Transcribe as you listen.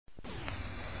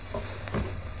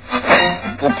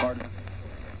part.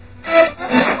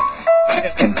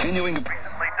 Continuing to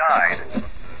recently died.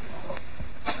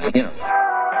 You know.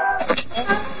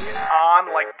 On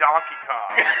like Donkey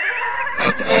Kong.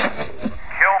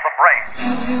 Kill the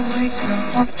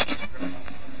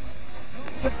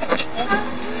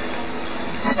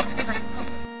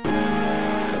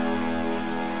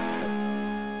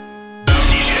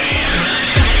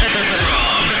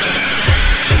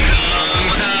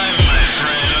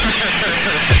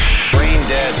Brain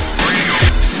dead.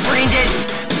 Brain dead.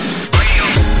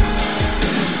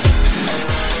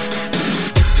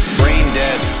 Brain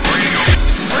dead.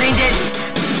 Brain dead.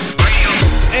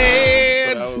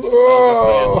 And I was just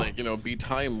saying, like, be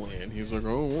timely, and he was like,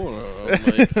 oh,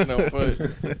 I'm like, but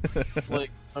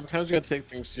like sometimes you gotta take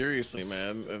things seriously,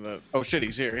 man. And oh shit,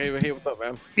 he's here. Hey, what's up,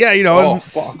 man? yeah, Oh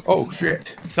fuck! Oh shit!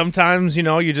 sometimes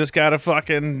you just gotta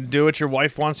fucking do what your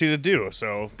wife wants you to do.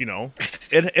 So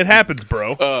it happens,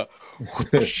 bro.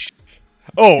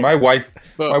 Oh, My wife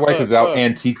is out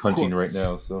antique hunting right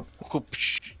now, so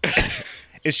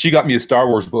is she got me a Star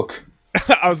Wars book.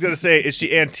 I was gonna say, is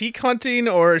she antique hunting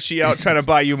or is she out trying to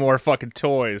buy you more fucking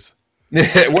toys?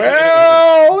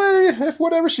 Well, if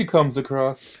whatever she comes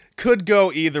across. Could go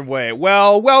either way.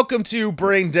 Well, welcome to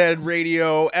Brain Dead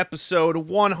Radio, episode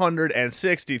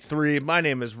 163. My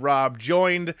name is Rob,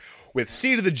 joined with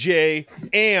C to the J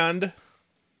and...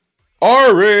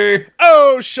 Ari!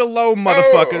 Oh, shalom,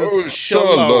 motherfuckers. Oh,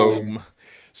 shalom.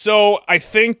 So, I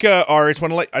think, Ari, I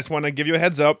just want to give you a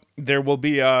heads up. There will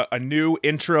be a new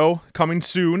intro coming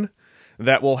soon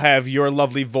that will have your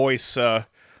lovely voice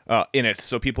in it,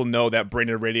 so people know that Brain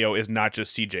Dead Radio is not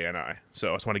just CJ and I. So,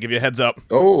 I just want to give you a heads up.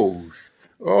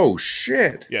 Oh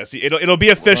shit! Yeah, see, it'll be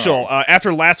official. Wow.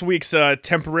 After last week's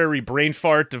temporary brain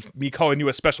fart of me calling you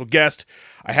a special guest,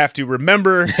 I have to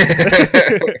remember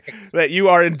that you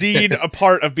are indeed a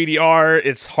part of BDR.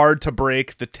 It's hard to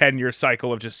break the 10-year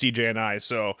cycle of just CJ and I,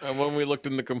 so... And when we looked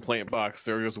in the complaint box,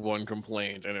 there was one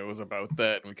complaint, and it was about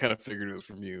that, and we kind of figured it was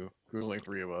from you. There was only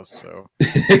 3 of us, so...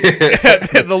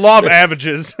 The law of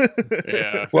averages.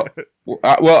 Yeah. Well,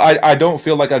 I don't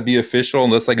feel like I'd be official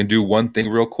unless I can do one thing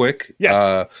real quick.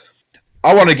 Yes.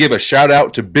 I want to give a shout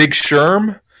out to Big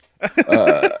Sherm. Big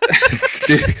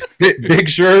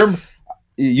Sherm,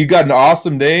 you got an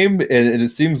awesome name, and it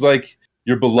seems like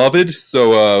you're beloved.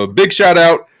 So big shout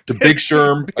out to Big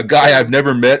Sherm, a guy I've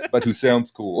never met, but who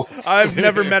sounds cool. I've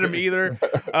never met him either.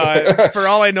 For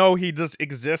all I know, he just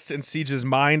exists in Siege's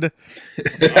mind.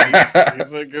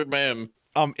 He's a good man.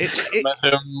 I met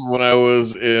him when I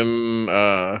was in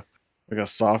like a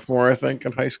sophomore, I think,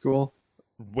 in high school.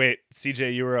 Wait,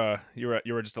 CJ, you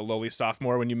were just a lowly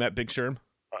sophomore when you met Big Sherm?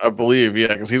 I believe, yeah,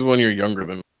 because he's 1 year younger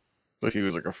than me. So he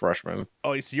was like a freshman.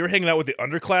 Oh, so you're hanging out with the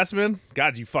underclassmen?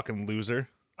 God, you fucking loser.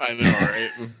 I know,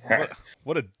 right?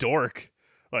 What a dork.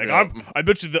 Like, Yeah. I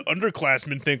bet you the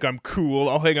underclassmen think I'm cool.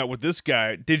 I'll hang out with this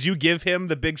guy. Did you give him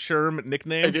the Big Sherm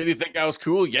nickname? Did he think I was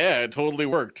cool? Yeah, it totally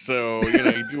worked. So,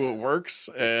 you do what works,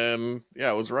 and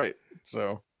yeah, it was right.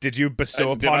 So, Did you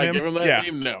bestow did upon I him? give him that Yeah.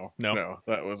 name? No, No.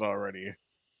 that was already.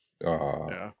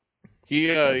 Yeah.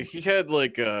 Yeah, he had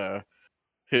like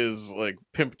his like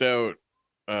pimped out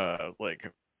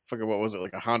like fucking what was it,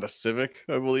 like a Honda Civic,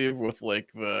 I believe, with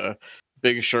like the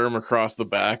Big Sherm across the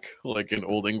back, like in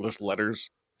Old English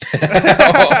letters.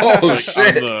 Oh Like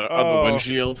shit! on the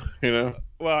windshield,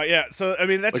 Well, yeah. So I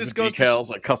mean, that like just the goes.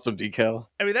 decals, like custom decal.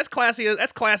 I mean, that's classy.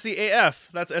 That's classy AF.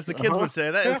 That's as the kids Uh-huh. would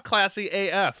say. That is classy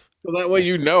AF. So that way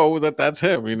that's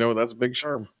him. That's Big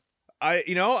Sherm.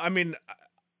 I mean,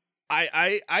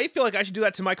 I feel like I should do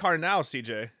that to my car now,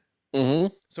 CJ. Mm-hmm.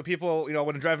 So people, when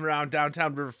I'm driving around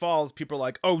downtown River Falls, people are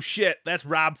like, "Oh shit, that's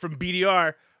Rob from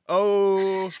BDR."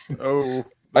 Oh.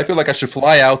 I feel like I should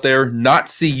fly out there, not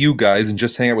see you guys, and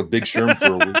just hang out with Big Sherm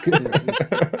for a week.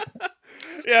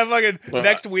 Yeah, fucking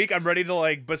next week I'm ready to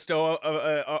like bestow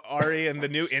Ari and the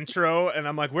new intro, and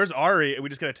I'm like, "Where's Ari?" And we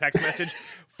just get a text message.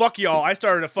 Fuck y'all! I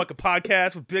started a fucking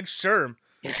podcast with Big Sherm.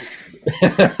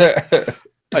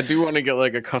 I do want to get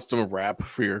like a custom wrap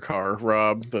for your car,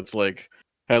 Rob. That's like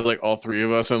has like all 3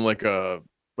 of us in like a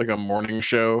morning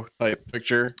show type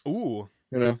picture. Ooh,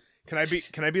 Can I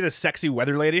be the sexy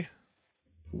weather lady?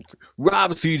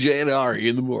 Rob, CJ, and Ari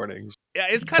in the mornings. Yeah,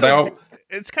 it's kind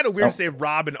of weird to say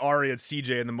Rob and Ari and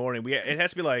CJ in the morning. It has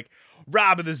to be like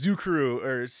Rob and the Zoo Crew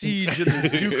or Siege and the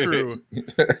Zoo Crew.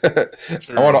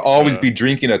 Sure. I want to always be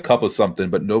drinking a cup of something,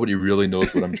 but nobody really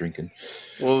knows what I'm drinking.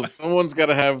 Well, someone's got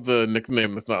to have the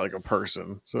nickname that's not like a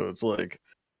person. So it's like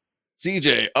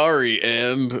CJ, Ari,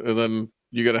 and then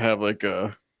you got to have like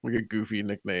a goofy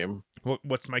nickname.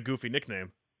 What's my goofy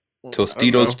nickname?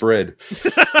 Tostitos Fred.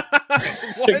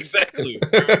 What? Exactly.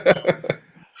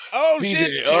 Oh CJ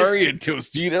shit! Ari and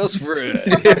Tostitos Fred.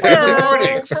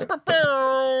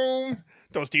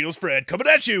 Tostitos Fred coming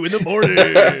at you in the morning.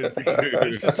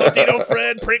 It's the Tostito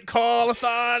Fred prank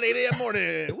call-a-thon, 8 a.m.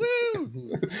 morning.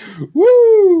 Woo!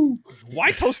 Woo!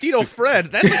 Why Tostito Fred?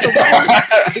 That's like the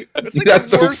worst, That's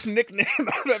the the- worst nickname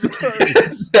I've ever heard.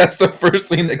 That's the first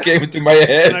thing that came into my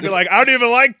And I'd be head. like, I don't even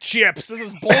like chips. This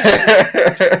is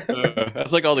bullshit.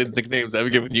 That's like all the nicknames I've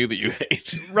given you that you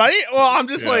hate. Right? Well, I'm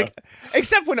just Yeah. like,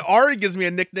 except when Ari gives me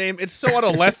a nickname, it's so out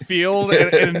of left field,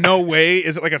 and in no way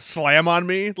is it like a slam on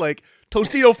me. Like,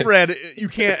 Tostito Fred, you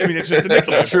can't, I mean, it's just a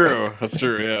nickname. That's true. That's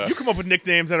true. Yeah. You come up with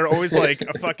nicknames that are always like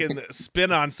a fucking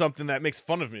spin on something that makes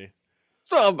fun of me.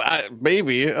 Well,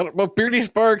 maybe. I don't, well, Beardy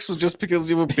Sparks was just because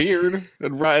you have a beard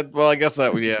and ride. Well, I guess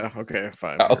that. Yeah. Okay.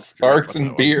 Fine. Al Sparks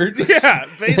and Beard. Yeah,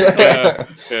 basically. Yeah.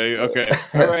 Okay. Okay.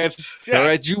 All right. Yeah. All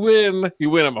right. You win. You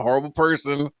win. I'm a horrible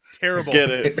person. Terrible. Get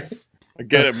it. I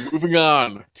get it. Moving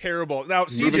on. Terrible. Now,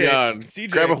 Moving on.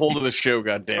 CJ. Grab a hold of the show.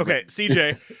 Goddamn. Okay,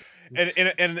 CJ. And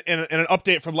an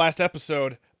update from last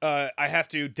episode, I have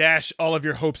to dash all of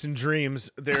your hopes and dreams.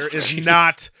 There is Jesus.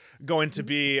 not going to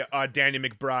be a Danny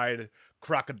McBride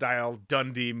Crocodile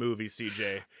Dundee movie,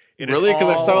 CJ. It is Really? Because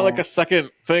I saw all- like a second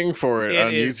thing for it, It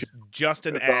on is YouTube. just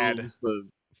an It's all ad just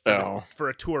oh. for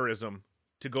a tourism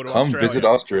to go to Come Australia. visit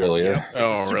Australia. It's a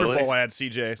Oh, Super really? Bowl ad,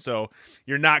 CJ. So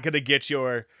you're not gonna get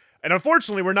your, and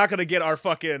unfortunately, we're not gonna get our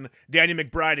fucking Danny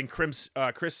McBride and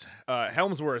Chris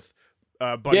Helmsworth.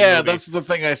 Buddy Yeah, movie. that's the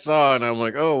thing I saw, and I'm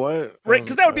like, oh, what? Right,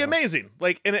 because that would be amazing.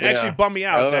 Like, and it actually Yeah. bummed me Oh,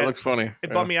 out. that That looks funny.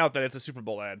 it bummed me out that it's a Super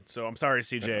Bowl ad. So I'm sorry,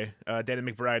 CJ. Danny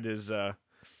McBride is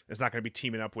not going to be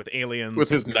teaming up with aliens With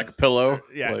his neck pillow.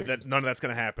 Yeah, Like, none of that's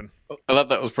going to happen. I thought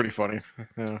that was pretty funny.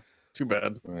 Yeah. Too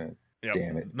bad. Right. Yep.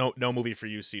 Damn it. No movie for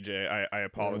you, CJ. I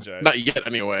apologize. Not yet,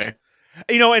 anyway.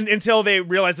 You know, and until they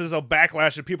realize there's a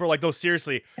backlash and people are like, "No,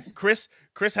 seriously, Chris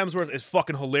Hemsworth is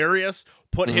fucking hilarious.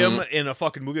 Put him in a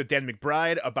fucking movie with Dan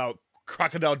McBride about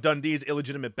Crocodile Dundee's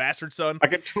illegitimate bastard son." I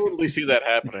could totally see that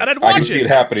happening. And I'd I watch can see it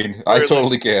happening. I Really?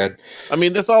 totally can. I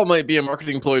mean, this all might be a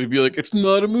marketing ploy to be like, it's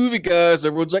not a movie, guys.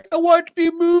 Everyone's like, I want it to be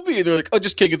a movie. And they're like, oh,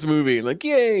 just kidding, it's a movie. And like,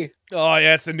 yay. Oh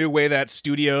yeah, it's the new way that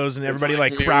studios and everybody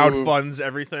like like new- crowd funds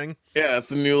everything. Yeah, it's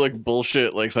the new, like,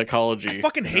 bullshit, like, psychology. I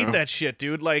fucking you hate know? that shit,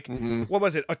 dude. Like, Mhm. what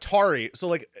was it? Atari. So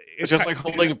like, It's just like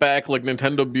holding back, like,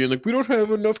 Nintendo being like, we don't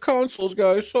have enough consoles,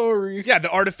 guys. Sorry. yeah,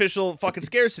 the artificial fucking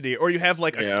scarcity. Or you have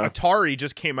like Yeah. Atari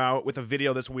just came out with a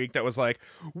video this week that was like,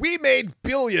 we made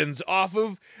billions off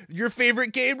of your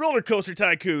favorite game, Roller Coaster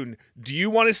Tycoon. Do you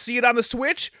want to see it on the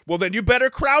Switch? Well, then you better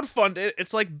crowdfund it.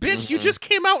 It's like, bitch, you just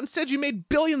came out and said you made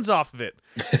billions off of it.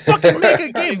 Fucking make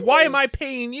a game. Why am I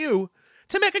paying you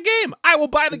to make a game? I will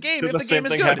buy the game Did if the the same game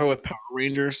is thing good. happen with Power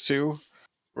Rangers, too?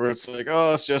 Where it's like,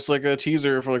 oh, it's just like a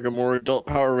teaser for like a more adult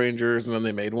Power Rangers, and then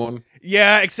they made one.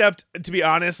 Yeah, except to be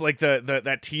honest, like the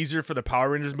that teaser for the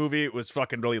Power Rangers movie was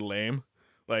fucking really lame.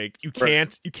 Like you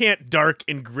can't dark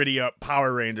and gritty up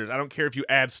Power Rangers. I don't care if you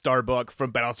add Starbuck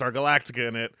from Battlestar Galactica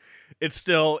in it. It's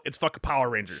fucking Power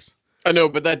Rangers. I know,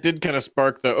 but that did kind of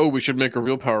spark the, oh, we should make a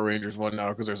real Power Rangers one now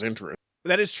because there's interest.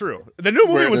 That is true. The new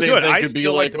movie Where was the good. thing I could be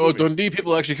still like like, the oh, movie. Dundee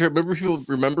people actually care. Remember, people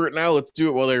remember it now. Let's do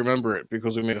it while they remember it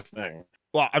because we made a thing.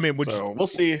 Well, I mean, So we'll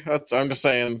see. I'm just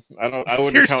saying. I you're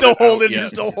wouldn't count still it out holding. yet. You're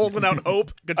still holding out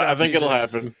hope. Good job. I think CJ. it'll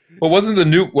happen. Well, wasn't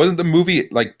the movie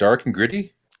like dark and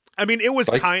gritty? I mean, it was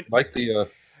Like the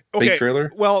okay. fake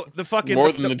trailer? Well, the fucking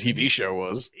More than the TV show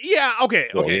was. Yeah. Okay.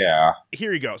 Well, Okay. yeah.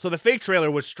 Here you go. So the fake trailer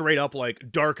was straight up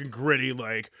like dark and gritty,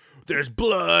 like there's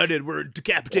blood and we're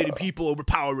decapitating people over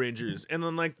Power Rangers. And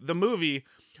then like the movie,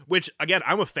 which again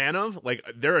I'm a fan of, like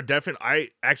there are definite. I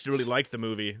actually really liked the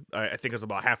movie. I think it was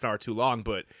about half an hour too long,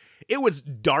 but it was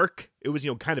dark. It was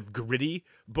kind of gritty,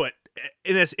 but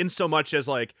in so much as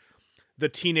like the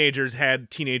teenagers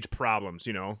had teenage problems.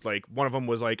 Like one of them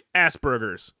was like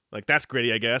Asperger's. Like that's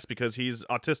gritty, I guess, because he's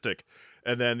autistic.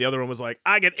 And then the other one was like,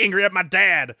 I get angry at my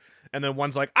dad. And then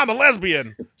one's like, I'm a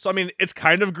lesbian. So, I mean, it's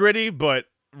kind of gritty, but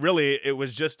really it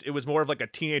was more of like a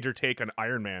teenager take on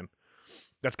Iron Man.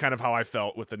 That's kind of how I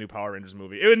felt with the new Power Rangers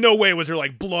movie. In no way was there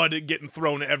like blood getting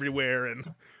thrown everywhere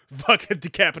and fucking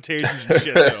decapitations and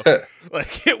shit. Though.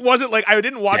 Like it wasn't like I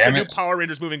didn't watch Damn the new it. Power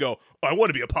Rangers movie and go, oh, I want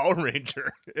to be a Power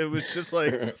Ranger. It was just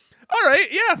like, all right,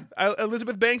 yeah.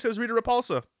 Elizabeth Banks as Rita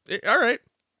Repulsa. All right.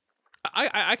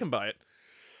 I can buy it.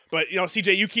 But,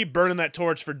 CJ, you keep burning that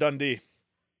torch for Dundee.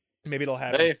 Maybe it'll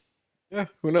happen. Hey, yeah,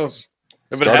 who knows?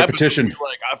 If Start a happens, petition. it'll be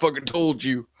like, I fucking told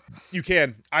you. You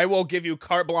can. I will give you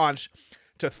carte blanche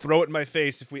to throw it in my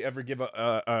face if we ever give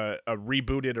a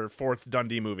rebooted or fourth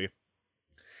Dundee movie.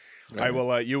 I will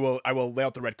lay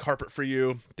out the red carpet for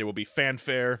you. There will be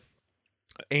fanfare.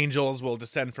 Angels will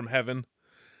descend from heaven.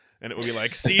 And it would be like,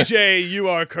 CJ, you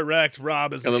are correct.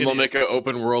 Rob is an And then they'll idiot. make an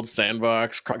open world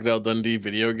sandbox Crocodile Dundee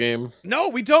video game. No,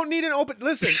 we don't need an open.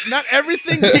 Listen, not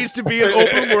everything needs to be an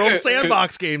open world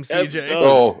sandbox game, Yes, CJ. it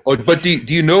does. But do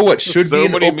you know what should so be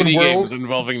an many open mini world? games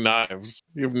involving knives.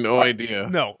 You have no idea.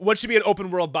 No, what should be an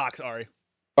open world box, Ari?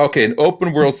 Okay, an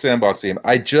open world sandbox game.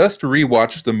 I just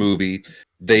rewatched the movie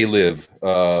They Live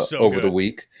So over good. the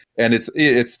week, and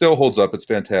it still holds up. It's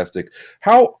fantastic.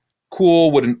 How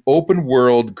cool would an open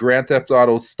world Grand Theft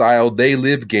Auto style They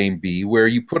Live game be, where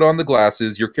you put on the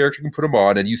glasses, your character can put them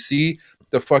on, and you see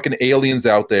the fucking aliens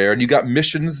out there, and you got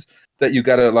missions that you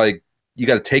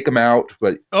gotta take them out,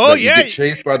 but you get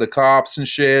chased by the cops and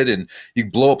shit, and you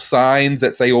blow up signs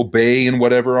that say obey and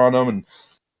whatever on them, and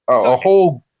a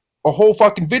whole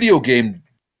fucking video game.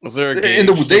 Was there a In game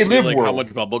the to They see, Live like how world. much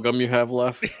bubblegum you have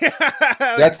left?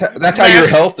 That's how your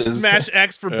health is. Smash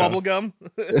X for Yeah. bubblegum.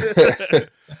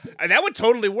 And that would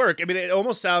totally work. I mean, it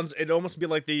almost be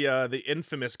like the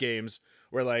infamous games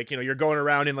where, like, you know, you're going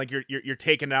around and like you're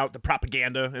taking out the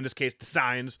propaganda, in this case the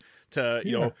signs, to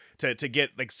you know to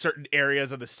get like certain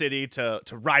areas of the city to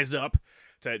rise up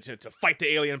to fight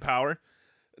the alien power.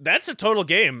 That's a total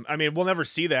game. I mean, we'll never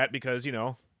see that because, you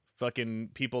know, fucking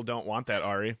people don't want that,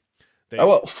 Ari. They, Oh,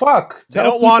 well, fuck. They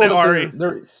Tell don't want people it, that Ari.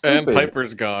 They're stupid. And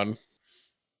Piper's gone.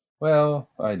 Well,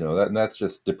 I know that, and that's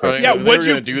just I depressing. mean, Yeah, if they would were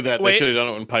you- gonna do that? wait. They should have done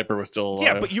it when Piper was still alive.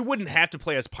 yeah, but you wouldn't have to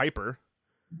play as Piper.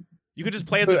 You could just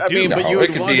play as a I dude. mean, No, but you it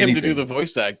would could want be him to anything. do the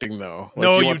voice acting, though.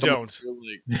 No, you want someone don't. to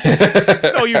feel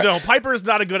like- No, you don't. Piper is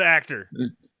not a good actor.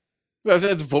 I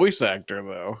said voice actor,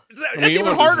 though. That's I mean, you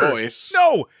even want his harder. voice.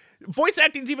 No, voice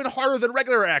acting's even harder than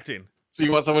regular acting. So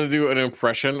you want someone to do an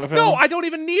impression of him? No, I don't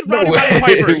even need No Roddy way.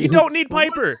 Piper. You don't need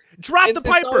Piper. Drop the It's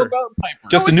all Piper. about Piper.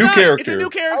 Just No, a new it's not. It's a character. new How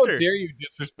character. dare you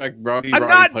disrespect Roddy I'm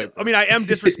not. Piper? I mean, I am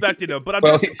disrespecting him, but I'm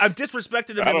Well, I'm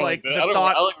disrespecting him I in don't like like that. the I don't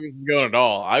thought. like where this is going at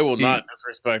all. I will not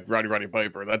disrespect Roddy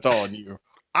Piper. That's all on you.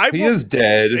 I He will- is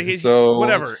dead, so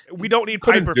whatever. We don't need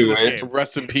couldn't Piper for do this it. game.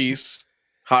 Rest in peace,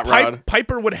 Hot Rod.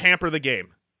 Piper would hamper the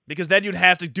game because then you'd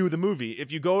have to do the movie.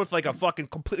 If you go with like a fucking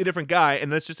completely different guy and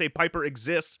let's just say Piper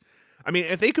exists, I mean,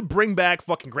 if they could bring back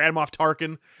fucking Grand Moff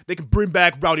Tarkin, they could bring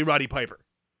back Roddy Piper.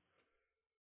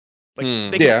 Like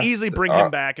they could Yeah. easily bring him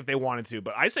back if they wanted to.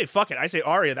 But I say fuck it. I say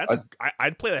Arya.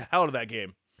 I'd play the hell out of that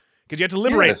game because you have to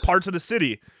liberate Yes. parts of the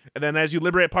city, and then as you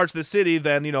liberate parts of the city,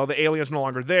 then you know the aliens are no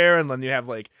longer there, and then you have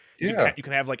like Yeah. you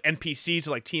can have like NPCs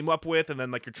to like team up with, and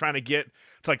then like you're trying to get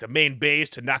to like the main base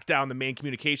to knock down the main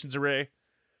communications array.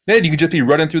 Then you can just be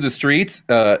running through the streets,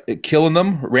 killing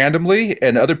them randomly,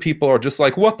 and other people are just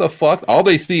like, "What the fuck?" All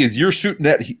they see is you're shooting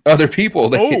at other people.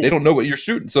 They don't know what you're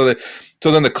shooting. So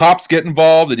then the cops get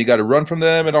involved, and you got to run from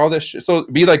them and all this shit. So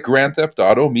it'd be like Grand Theft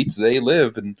Auto meets They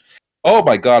Live, and oh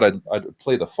my god, I'd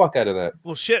play the fuck out of that.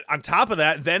 Well, shit. On top of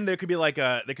that, then there could be like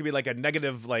a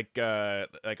negative a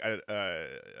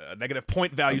negative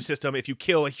point value system if you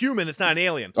kill a human that's not an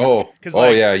alien. Oh, 'Cause,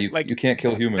 like- yeah, you like, can't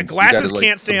kill humans. The You glasses gotta, like,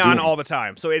 can't stay subdue on 'em. all the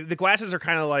time, so the glasses are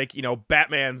kind of like, you know,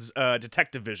 Batman's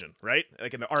detective vision, right?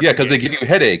 Like in the Arkham Yeah, because they games. give you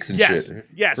headaches and yes, shit.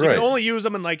 yes. You Right. can only use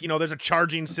them in like, you know, there's a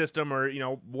charging system or, you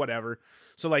know, whatever.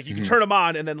 So like you can Mhm. turn them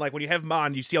on, and then like when you have them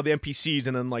on, you see all the NPCs,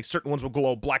 and then like certain ones will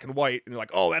glow black and white, and you're like,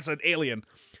 oh, that's an alien.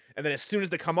 And then as soon as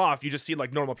they come off, you just see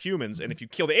like normal humans. And if you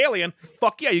kill the alien,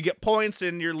 fuck yeah, you get points,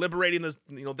 and you're liberating the,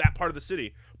 you know, that part of the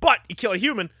city. But you kill a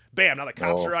human, bam, now the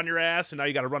cops Oh. are on your ass, and now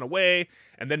you got to run away.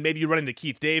 And then maybe you run into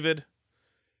Keith David.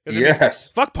 'Cause I mean,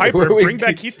 Yes. fuck Piper, Wait, bring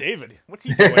back Keith David. What's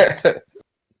he doing?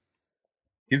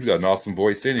 He's got an awesome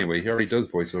voice anyway. He already does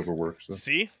voiceover work. So.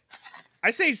 See, I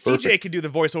say CJ Perfect. could do the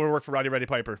voiceover work for Roddy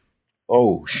Piper.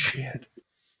 Oh shit!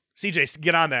 CJ,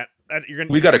 get on that. You're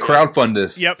gonna. We got to crowdfund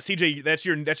this. Yep, CJ, that's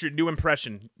your new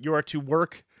impression. You are to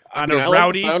work I on mean, a I like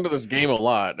rowdy. the sound of this game a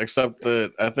lot, except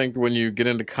that I think when you get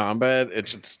into combat, it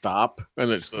should stop, and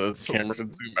the camera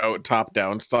should zoom out top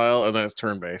down style, and then it's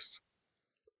turn based,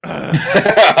 no.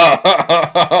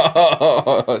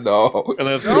 and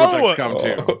then it's No! no!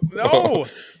 XCOM 2. No.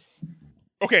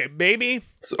 Okay, maybe.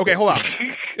 Okay, hold on.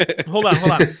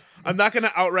 I'm not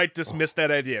gonna outright dismiss that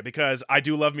idea because I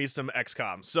do love me some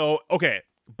XCOM. So okay,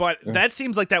 but that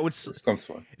seems like that would This comes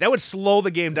fun. slow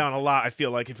the game down a lot. I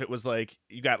feel like if it was like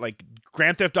you got like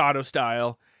Grand Theft Auto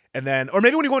style, and then or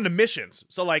maybe when you go into missions.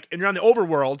 So like and you're on the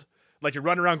overworld, like you're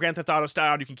running around Grand Theft Auto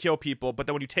style, and you can kill people. But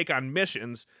then when you take on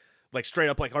missions, like straight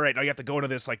up, like all right, now you have to go into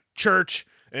this like church,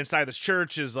 and inside this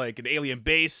church is like an alien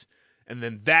base, and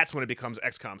then that's when it becomes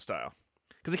XCOM style.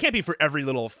 Because it can't be for every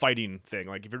little fighting thing.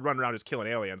 Like, if you're running around just killing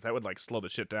aliens, that would, like, slow the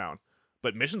shit down.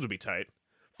 But missions would be tight.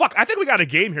 Fuck, I think we got a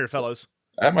game here, fellas.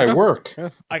 That might work.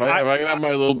 If I I- can have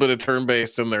my little bit of turn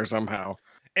based in there somehow.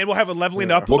 And we'll have a leveling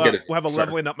Yeah. up. We'll get it. We'll have a Sure.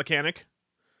 leveling up mechanic.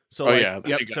 So Oh, like, yeah,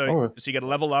 yep. they got- So you got to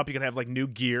level up. You can have like new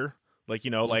gear, like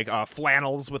like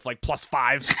flannels with like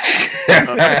 +5s.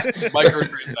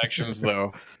 Microtransactions,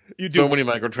 though. You do So many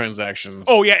microtransactions.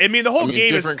 Oh yeah, I mean the whole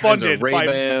game is different kinds funded of by.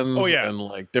 Ray-Bans Oh, yeah. and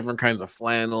like different kinds of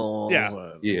flannels. Yeah.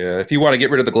 and- Yeah, if you want to get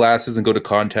rid of the glasses and go to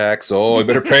contacts, I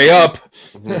better pay up.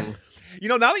 Mhm.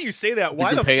 Now that you say that, You why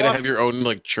can the pay to fuck? have your own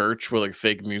like church with like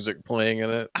fake music playing in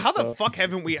it. and How the stuff. fuck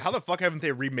haven't we? How the fuck haven't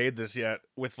they remade this yet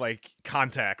with like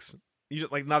contacts? You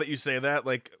just, like now that you say that,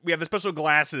 like we have the special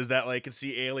glasses that like can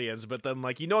see aliens, but then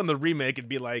like in the remake it'd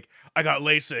be like I got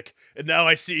LASIK and now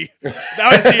I see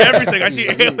everything. I see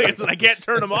aliens and I can't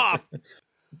turn them off.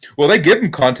 Well, they give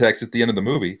him contacts at the end of the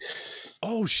movie.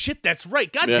 Oh shit, that's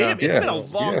right. God Yeah. damn, it's Yeah. been a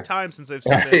long Yeah. time since I've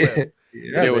seen that.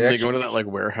 Yeah, when they actually- go into that like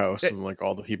warehouse Yeah. and like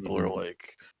all the people are Mhm.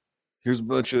 like, "Here's a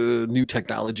bunch of new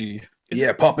technology."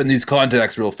 yeah, pop in these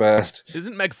contacts real fast.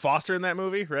 Isn't Meg Foster in that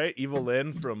movie? Right, Evil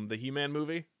Lynn from the He-Man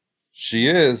movie. She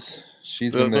is.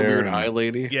 She's The in there. weird and- eye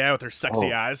lady. Yeah, with her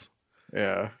sexy Oh. eyes.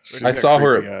 Yeah, she's I got saw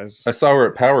her- creepy Eyes. I saw her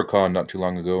at PowerCon not too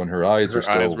long ago, and her eyes Her are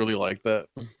still. eyes really like that.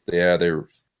 Yeah, they're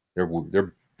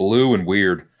blue and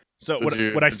weird. So Did what?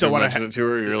 you, What I did still you want mention it to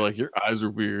her? You're like, your eyes are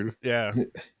weird. Yeah.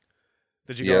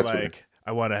 Did you Yeah, go that's what like,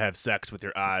 I want to have sex with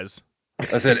your eyes?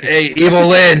 I said, "Hey, Evil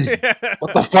Lynn,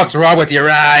 what the fuck's wrong with your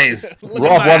eyes?" Look at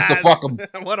Rob my wants to eyes. fuck him.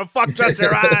 I want to fuck just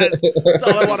your eyes. That's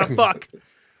all I want to fuck.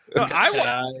 No,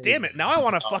 damn it. Now I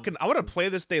want to I want to play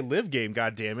this They Live game,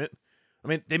 god damn it. I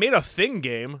mean, they made a Thing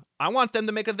game. I want them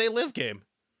to make a They Live game.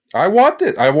 I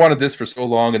wanted this for so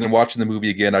long, and then watching the movie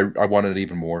again, I wanted it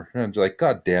even more. And I'm just like,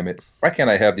 God damn it! Why can't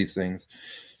I have these things?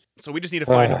 So we just need to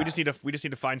find we just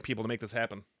need to find people to make this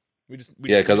happen.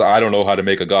 Yeah, because I don't know how to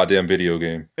make a goddamn video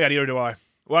game. Yeah, neither do I.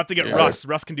 We'll have to get Yeah. Russ.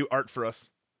 Russ can do art for us.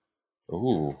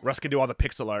 Ooh, Russ can do all the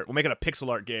pixel art. We'll make it a pixel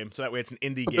art game, so that way it's an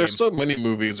indie But game. there's so many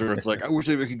movies where it's like, I wish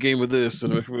they make a game with this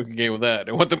and I wish they make a game with that.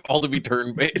 I want them all to be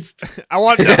turn based. I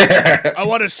want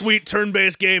a sweet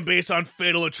turn-based game based on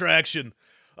Fatal Attraction.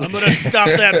 I'm gonna stop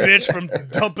that bitch from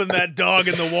dumping that dog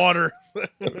in the water.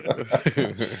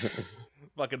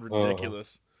 Fucking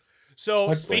ridiculous. So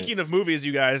That's speaking of movies,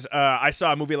 you guys, I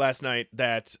saw a movie last night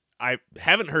that I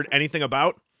haven't heard anything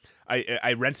about.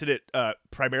 I rented it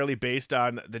primarily based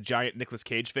on the giant Nicolas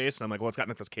Cage face, and I'm like, well, it's got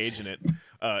Nicolas Cage in it.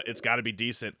 It's got to be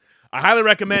decent. I highly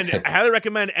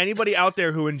recommend anybody out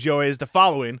there who enjoys the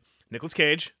following: Nicolas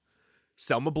Cage,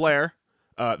 Selma Blair,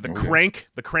 the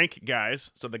Crank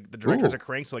guys. So the directors Ooh. are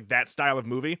Crank, so like that style of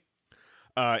movie.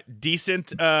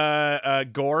 Decent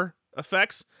gore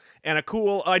effects and a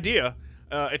cool idea.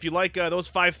 If you like those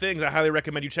 5 things, I highly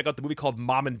recommend you check out the movie called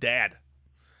Mom and Dad.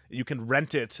 You can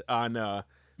rent it on.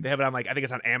 They have it on I think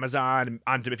it's on Amazon.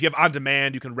 If you have on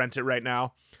demand, you can rent it right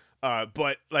now.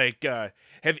 But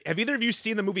have either of you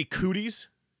seen the movie Cooties?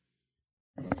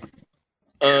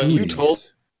 You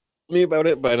told me about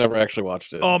it, but I never actually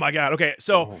watched it. Oh my god. Okay,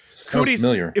 so sounds Cooties.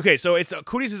 familiar. Okay, so it's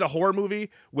Cooties is a horror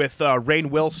movie with Rainn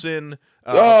Wilson.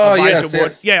 Yes, Wood.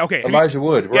 yes. Yeah. Okay. Elijah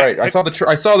Wood, Yeah, right? I saw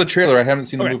the trailer. I haven't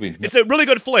seen the Okay. movie. It's a really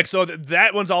good flick. So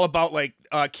that one's all about like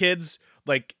kids,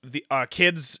 like the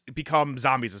kids become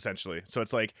zombies essentially. So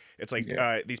it's like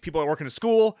Yeah. these people are working at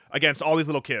school against all these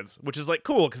little kids, which is like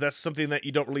cool because that's something that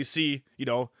you don't really see.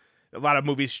 A lot of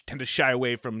movies tend to shy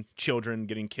away from children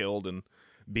getting killed and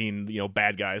being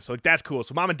bad guys. So like that's cool.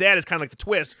 So Mom and Dad is kind of like the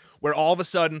twist where all of a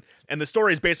sudden, and the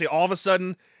story is basically all of a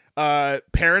sudden,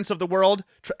 parents of the world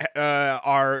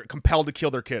are compelled to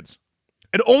kill their kids,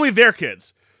 and only their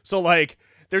kids. So like,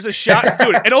 there's a shot,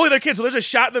 dude, and only their kids. So there's a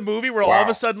shot in the movie where all of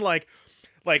a sudden,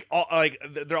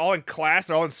 they're all in class,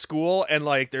 they're all in school, and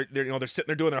like they're sitting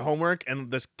there doing their homework,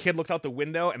 and this kid looks out the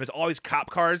window, and there's all these cop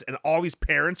cars, and all these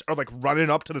parents are like running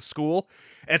up to the school,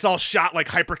 and it's all shot like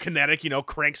hyperkinetic,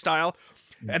 Crank style.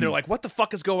 And they're like, "What the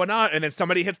fuck is going on?" And then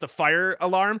somebody hits the fire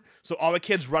alarm, so all the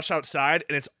kids rush outside,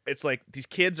 and it's like these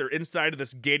kids are inside of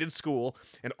this gated school,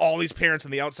 and all these parents on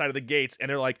the outside of the gates,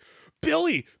 and they're like,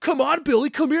 "Billy, come on,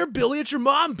 Billy, come here, Billy, it's your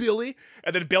mom, Billy."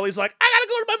 And then Billy's like, "I gotta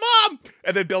go to my mom."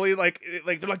 And then Billy like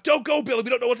they're like, "Don't go, Billy,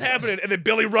 we don't know what's happening." And then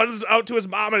Billy runs out to his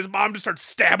mom, and his mom just starts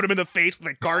stabbing him in the face with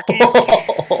like car keys.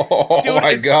 Oh Dude,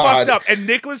 my it's god! fucked up. And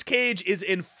Nicolas Cage is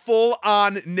in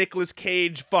full-on Nicolas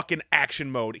Cage fucking action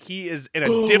mode. He is in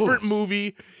a different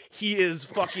movie. He is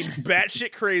fucking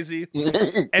batshit crazy.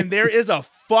 And there is a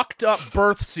fucked up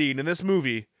birth scene in this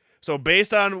movie. So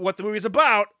based on what the movie's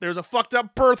about, there's a fucked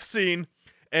up birth scene,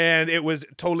 and it was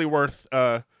totally worth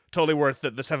the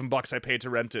 $7 I paid to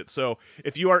rent it. So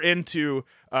if you are into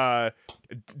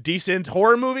decent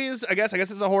horror movies, I guess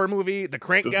it's a horror movie. The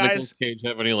Crank Does guys. Nicolas Cage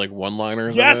have any like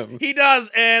one-liners? Yes, in it? he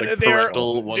does, and Like they're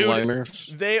parental one-liners.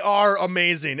 dude, they are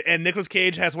amazing. And Nicolas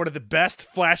Cage has one of the best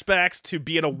flashbacks to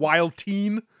being a wild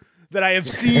teen. that I have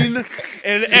seen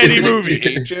in any movie.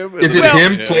 Is it Well,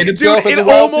 him playing Dude, himself as it a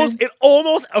wild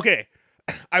almost okay.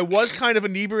 I was kind of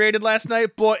inebriated last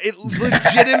night, but it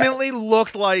legitimately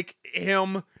looked like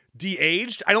him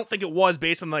de-aged. I don't think it was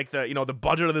based on like the the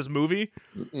budget of this movie,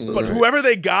 but whoever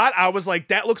they got, I was like,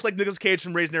 that looks like Nicolas Cage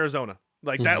from Raised in Arizona.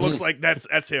 Like that looks like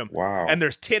that's him. Wow. And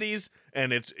there's titties,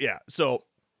 and it's so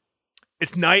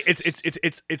it's nice.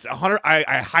 It's 100.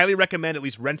 I highly recommend at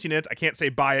least renting it. I can't say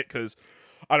buy it because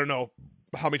I don't know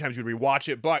how many times you'd rewatch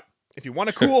it, but if you want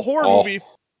a cool horror movie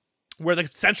where the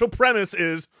central premise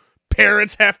is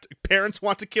parents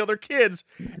want to kill their kids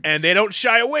and they don't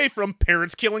shy away from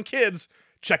parents killing kids,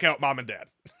 check out Mom and Dad.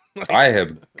 I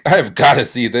have got to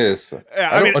see this.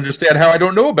 I don't understand how I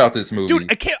don't know about this movie. Dude,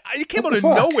 it came out of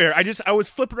nowhere. I was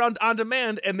flipping around on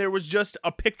demand and there was just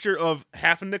a picture of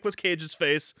half of Nicolas Cage's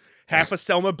face, half of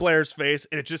Selma Blair's face,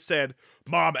 and it just said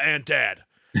Mom and Dad.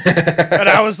 And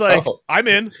I was like, I'm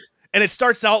in. And it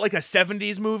starts out like a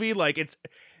 70s movie, like it's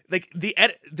like the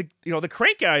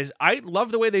Crank guys. I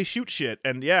love the way they shoot shit,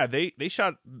 and yeah, they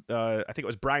shot. I think it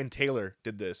was Brian Taylor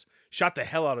did this. Shot the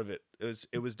hell out of it.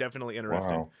 It was definitely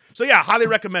interesting. Wow. So yeah, highly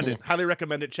recommend it. Highly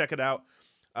recommend it. Check it out.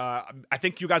 I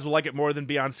think you guys will like it more than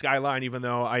Beyond Skyline, even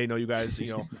though I know you guys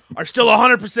are still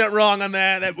 100% wrong on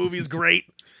that. That movie is great.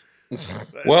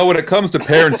 Well, when it comes to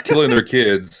parents killing their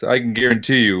kids, I can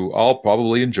guarantee you I'll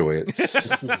probably enjoy it.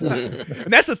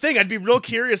 And that's the thing. I'd be real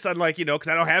curious on because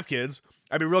I don't have kids.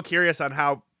 I'd be real curious on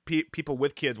how people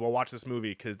with kids will watch this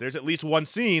movie, because there's at least one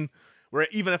scene where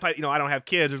even if I don't have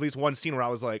kids, there's at least one scene where I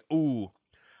was like, ooh,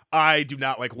 I do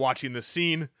not like watching this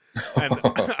scene. And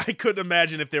I couldn't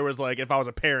imagine if I was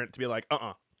a parent to be like,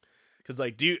 because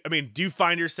like, do you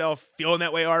find yourself feeling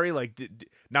that way, Ari? Like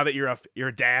now that you're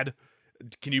a dad,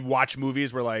 can you watch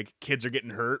movies where like kids are getting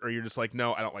hurt, or you're just like,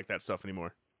 no, I don't like that stuff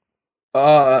anymore?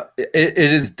 It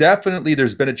is definitely,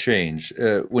 there's been a change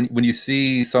when you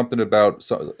see something about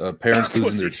parents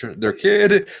losing their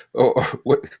kid, or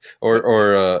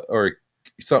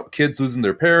some kids losing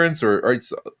their parents, or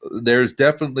there's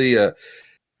definitely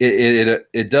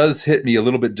it does hit me a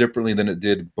little bit differently than it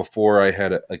did before I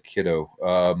had a kiddo.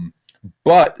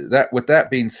 But with that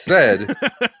being said,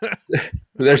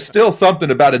 there's still something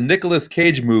about a Nicolas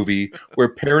Cage movie where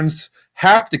parents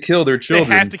have to kill their children.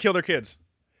 They have to kill their kids.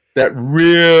 That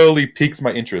really piques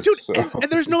my interest. Dude, and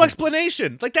there's no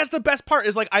explanation. Like, that's the best part,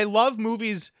 is like, I love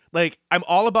movies. Like, I'm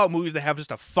all about movies that have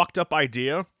just a fucked up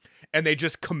idea and they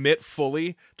just commit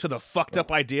fully to the fucked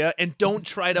up idea and don't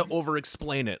try to over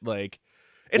explain it. Like,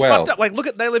 it's fucked up. Like, look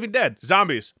at Night of the Living Dead.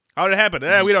 Zombies. How did it happen?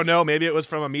 We don't know. Maybe it was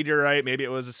from a meteorite. Maybe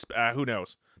it was, who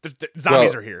knows? The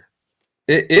zombies are here.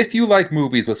 If you like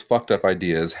movies with fucked up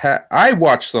ideas, I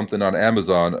watched something on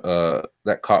Amazon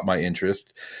that caught my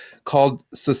interest called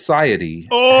Society.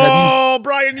 Oh,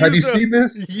 Brian, have you seen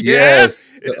this? Yeah.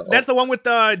 Yes. That's the one with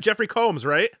Jeffrey Combs,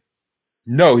 right?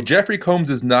 No, Jeffrey Combs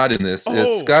is not in this. Oh.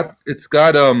 It's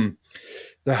got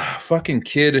the fucking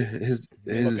kid, his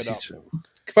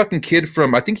fucking kid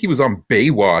from, I think he was on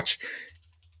Baywatch.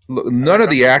 None of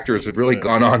the actors have really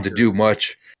gone on to do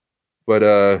much, but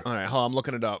all right, hold on, I'm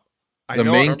looking it up. The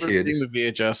main kid, seeing the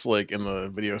VHS like in the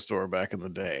video store back in the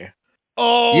day.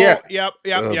 Oh, yeah, yep.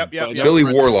 Billy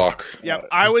Warlock. Yep,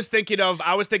 I was thinking of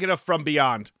From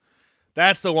Beyond.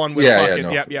 That's the one with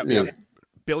yep.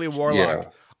 Billy Warlock. Yeah.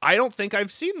 I don't think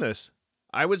I've seen this.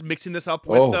 I was mixing this up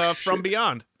with From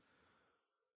Beyond.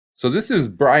 So this is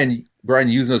Brian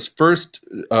Yuzna's first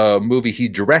movie he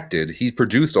directed. He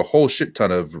produced a whole shit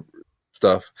ton of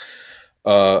stuff,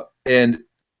 and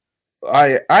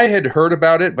I had heard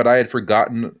about it, but I had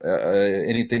forgotten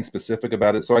anything specific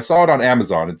about it. So I saw it on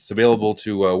Amazon. It's available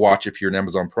to watch if you're an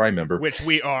Amazon Prime member, which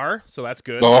we are. So that's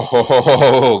good.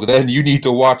 Oh, then you need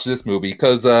to watch this movie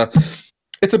because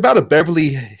it's about a Beverly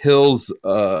Hills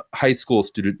high school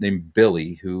student named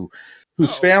Billy whose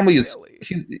family is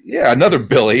another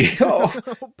Billy. Oh,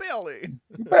 Billy.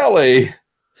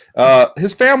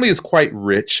 His family is quite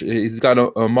rich. He's got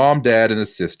a mom, dad, and a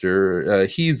sister.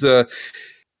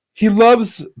 He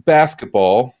loves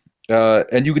basketball,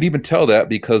 and you could even tell that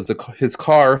because his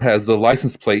car has a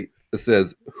license plate that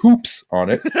says "Hoops"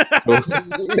 on it.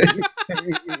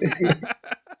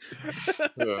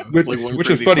 Which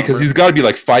is funny because he's got to be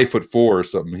like 5'4" or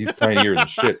something. He's tinier than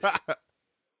shit.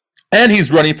 And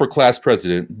he's running for class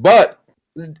president. But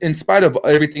in spite of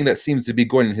everything that seems to be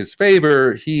going in his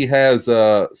favor, he has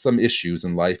some issues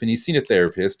in life, and he's seen a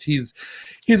therapist. He's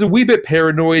a wee bit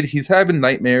paranoid. He's having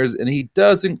nightmares, and he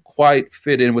doesn't quite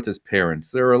fit in with his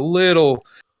parents. They're a little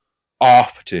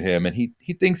off to him, and he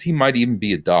thinks he might even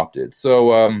be adopted.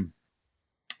 So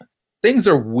things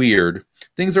are weird.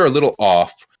 Things are a little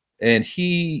off, and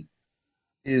he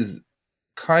is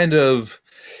kind of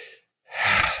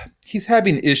he's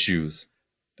having issues.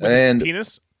 With his And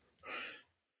penis?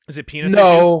 Is it penis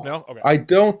no, issues? No? Okay. I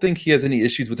don't think he has any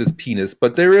issues with his penis,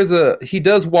 but he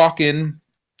does walk in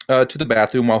to the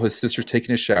bathroom while his sister's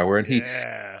taking a shower, and he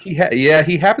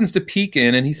happens to peek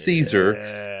in and he sees her,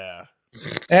 Yeah.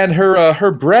 and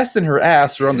her breasts and her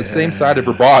ass are on the same side of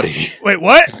her body. Wait,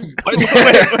 what?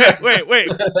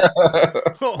 wait.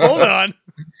 Hold on.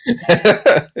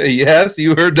 Yes,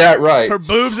 you heard that right. Her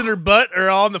boobs and her butt are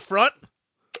all in the front?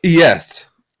 Yes.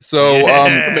 So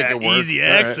can make it work. Easy All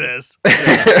right. access.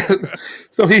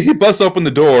 so he busts open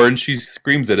the door and she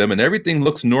screams at him and everything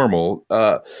looks normal.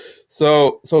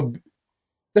 So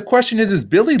the question is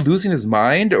Billy losing his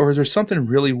mind or is there something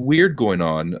really weird going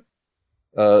on?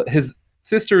 His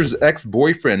sister's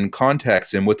ex-boyfriend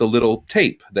contacts him with a little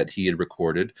tape that he had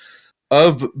recorded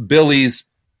of Billy's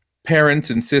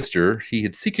parents and sister. He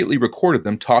had secretly recorded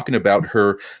them talking about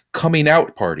her coming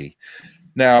out party.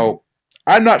 Now,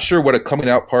 I'm not sure what a coming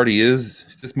out party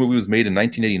is. This movie was made in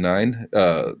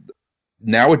 1989.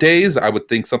 Nowadays, I would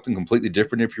think something completely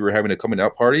different if you were having a coming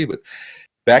out party. But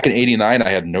back in '89, I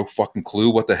had no fucking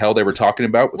clue what the hell they were talking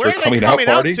about with Where her are coming they out coming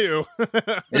party. out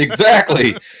to?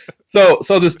 Exactly. So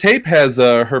this tape has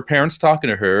her parents talking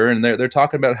to her, and they're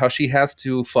talking about how she has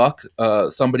to fuck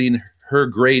somebody in her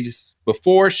grades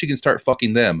before she can start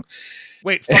fucking them.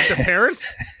 Wait, fuck the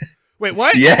parents? Wait,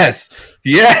 what? Yes.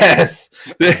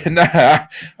 Nah,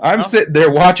 I'm sitting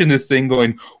there watching this thing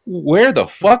going, where the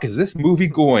fuck is this movie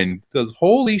going? Because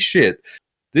holy shit,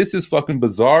 this is fucking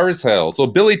bizarre as hell. So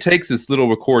Billy takes this little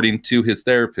recording to his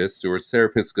therapist, or his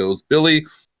therapist goes, Billy,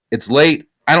 it's late.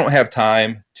 I don't have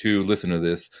time to listen to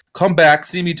this. Come back,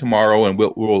 see me tomorrow, and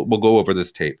we'll go over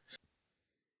this tape.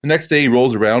 The next day he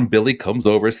rolls around, Billy comes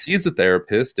over, sees the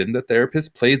therapist, and the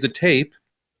therapist plays a tape,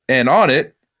 and on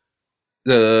it,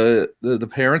 the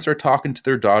parents are talking to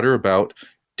their daughter about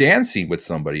dancing with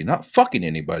somebody, not fucking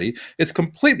anybody. It's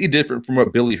completely different from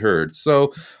what Billy heard.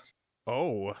 So,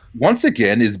 once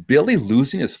again, is Billy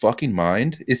losing his fucking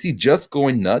mind? Is he just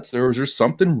going nuts, or is there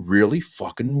something really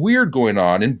fucking weird going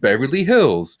on in Beverly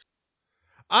Hills?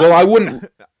 Well, I wouldn't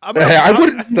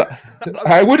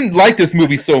like this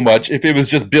movie so much if it was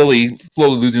just Billy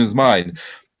slowly losing his mind.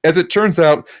 As it turns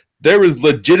out, there is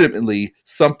legitimately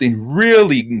something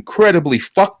really incredibly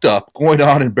fucked up going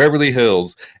on in Beverly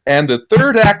Hills. And the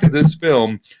third act of this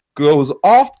film goes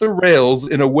off the rails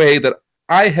in a way that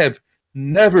I have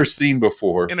never seen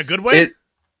before. In a good way?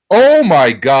 Oh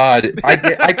my God. I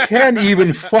can't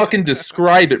even fucking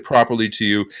describe it properly to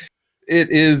you.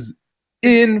 It is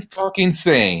fucking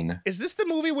sane. Is this the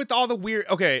movie with all the weird...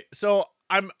 Okay, so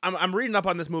I'm reading up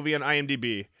on this movie on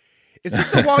IMDb. Is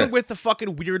this the one with the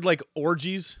fucking weird, like,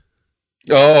 orgies?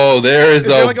 Oh, there is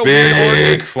there a like a weird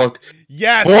big fuck.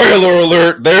 Yes. Spoiler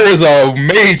alert, there is a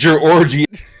major orgy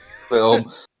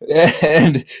film,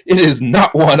 and it is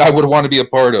not one I would want to be a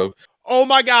part of. Oh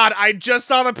my God, I just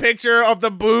saw the picture of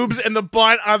the boobs and the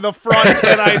butt on the front,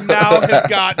 and I now have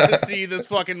got to see this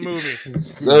fucking movie.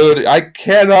 Dude, I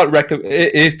cannot recommend.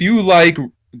 If you like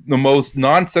the most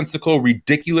nonsensical,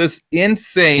 ridiculous,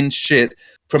 insane shit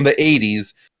from the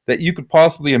 80s that you could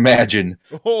possibly imagine,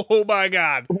 Oh my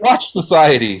God. watch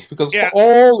Society, because Yeah.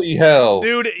 holy hell.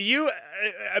 Dude, you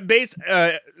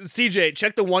CJ,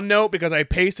 check the OneNote because I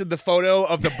pasted the photo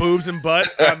of the boobs and butt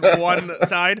on one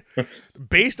side.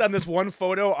 Based on this one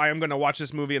photo, I am going to watch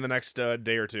this movie in the next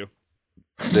day or two.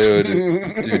 Dude,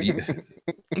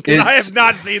 I have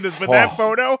not seen this, but that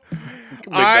photo, Make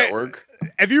that work.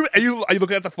 are you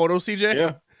looking at the photo,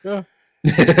 CJ? Yeah.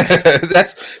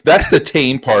 that's the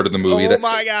tame part of the movie. Oh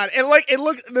my God! And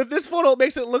this photo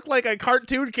makes it look like a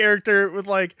cartoon character with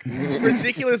like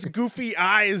ridiculous, goofy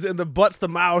eyes, and the butt's the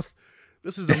mouth.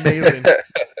 This is amazing.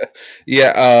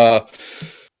 Yeah,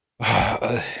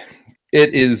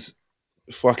 it is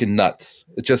fucking nuts.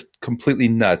 It's just completely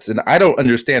nuts, and I don't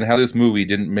understand how this movie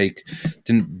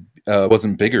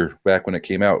wasn't bigger back when it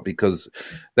came out, because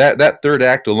that third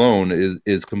act alone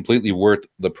is completely worth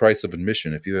the price of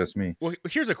admission, if you ask me. Well,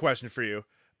 here's a question for you: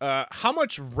 how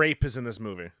much rape is in this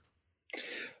movie?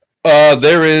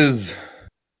 There is.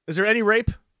 Is there any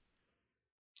rape?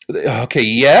 Okay,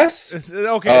 yes.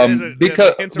 Okay,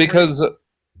 because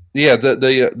yeah,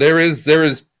 there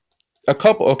is a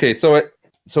couple. Okay, so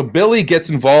Billy gets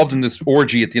involved in this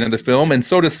orgy at the end of the film, and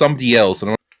so does somebody else. I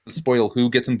don't want to spoil who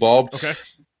gets involved. Okay.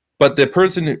 But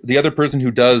the other person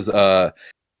who does, I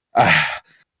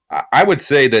would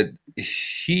say that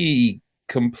he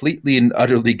completely and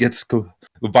utterly gets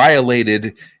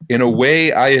violated in a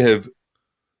way I have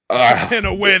in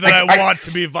a way that I want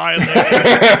to be violated.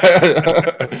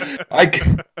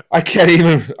 I can't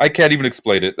even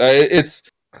explain it.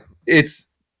 It's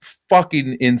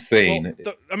fucking insane.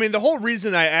 Well, the whole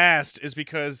reason I asked is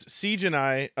because Siege and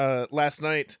I last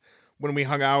night when we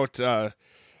hung out, I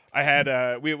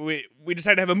had we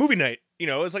decided to have a movie night. You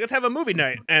know, it's like, let's have a movie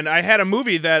night, and I had a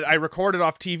movie that I recorded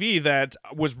off TV that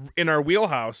was in our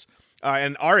wheelhouse.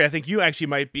 And Ari, I think you actually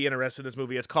might be interested in this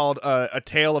movie. It's called A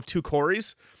Tale of Two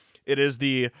Corys. It is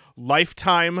the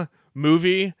Lifetime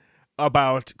movie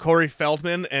about Corey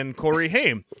Feldman and Corey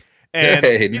Haim. And,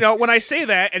 you know, when I say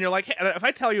that, and you're like, hey, if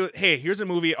I tell you, hey, here's a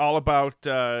movie all about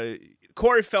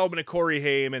Corey Feldman and Corey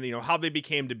Haim and, you know, how they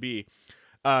became to be,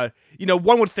 you know,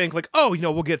 one would think like, oh, you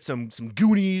know, we'll get some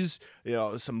Goonies, you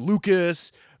know, some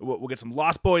Lucas, we'll get some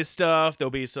Lost Boys stuff.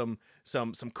 There'll be some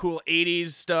cool 80s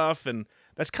stuff. And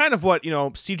that's kind of what, you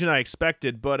know, CJ and I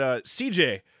expected. But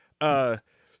CJ,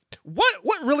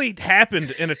 what really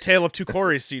happened in A Tale of Two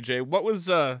Corys, CJ? What was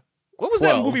that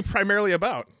movie primarily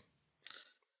about?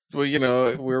 Well, you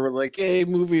know, we were like, hey,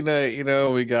 movie night, you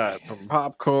know, we got some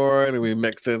popcorn and we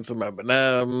mixed in some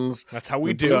M&Ms. That's how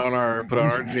we put do. on our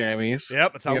jammies.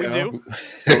 Yep, that's how we do.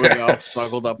 So we all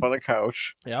snuggled up on the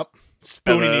couch. Yep.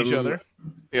 Spooning each other.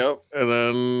 Yep. And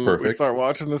then we Perfect. start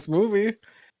watching this movie.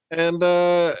 And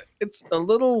it's a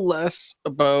little less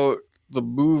about the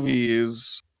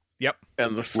movies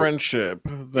and the friendship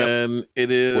than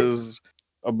it is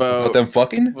about them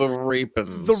fucking? the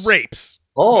rapings. The rapes.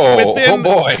 Oh, Within- oh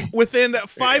boy. Within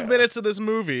 5 minutes of this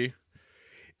movie,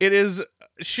 it is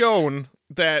shown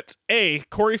that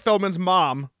Corey Feldman's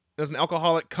mom is an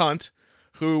alcoholic cunt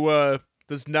who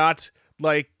does not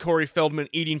like Corey Feldman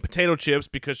eating potato chips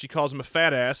because she calls him a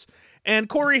fat ass, and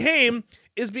Corey Haim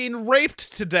is being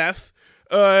raped to death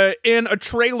in a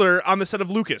trailer on the set of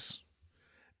Lucas.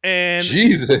 And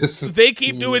Jesus. they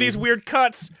keep doing these weird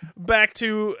cuts back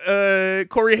to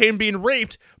Corey Haim being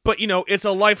raped, but, you know, it's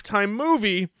a Lifetime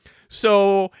movie,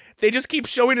 so they just keep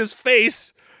showing his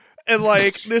face and,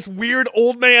 like, this weird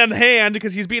old man hand,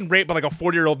 because he's being raped by, like, a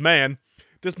 40-year-old man,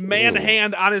 this man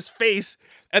hand on his face,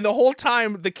 and the whole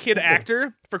time the kid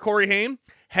actor for Corey Haim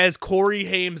has Corey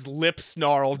Haim's lip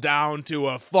snarl down to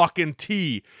a fucking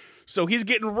T. So he's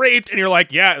getting raped, and you're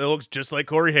like, yeah, it looks just like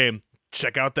Corey Haim.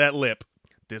 Check out that lip.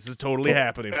 This is totally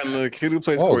happening. And the kid who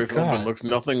plays Oh, Corey God. Feldman looks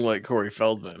nothing like Corey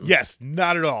Feldman. Yes,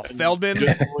 not at all. And Feldman.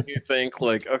 just when you think,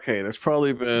 like, okay, there's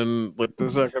probably been, like,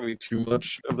 there's not going to be too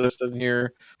much of this in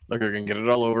here. Like, I can get it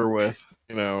all over with,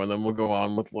 you know, and then we'll go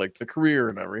on with, like, the career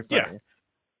and everything. Yeah.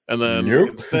 And then Nope.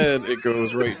 instead, it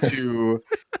goes right to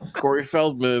Corey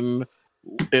Feldman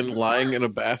lying in a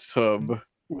bathtub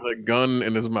with a gun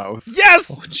in his mouth.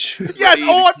 Yes! Oh, jeez. Yes!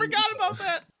 Oh, I forgot about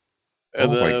that!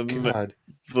 And Oh then my God.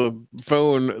 the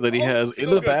phone that he Oh, has in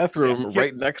so the good. bathroom, Yes.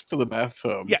 right next to the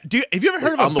bathtub. Yeah, have you ever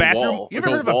heard Like, of a bathroom? wall. You ever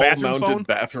Like heard of a bathroom wall-mounted phone?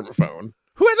 bathroom phone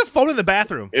Who has a phone in the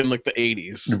bathroom? in like the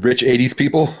 80s? Rich 80s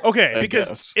people? Okay, I because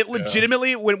guess, it yeah.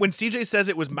 legitimately, when CJ says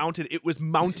it was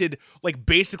mounted like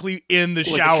basically in the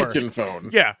Like shower. a kitchen phone.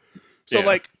 Yeah. So Yeah.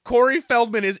 like Corey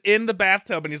Feldman is in the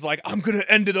bathtub and he's like, I'm gonna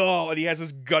end it all, and he has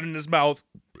his gun in his mouth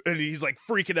and he's like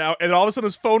freaking out, and all of a sudden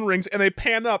his phone rings and they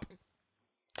pan up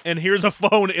and here's a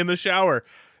phone in the shower.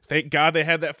 Thank God they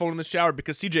had that phone in the shower,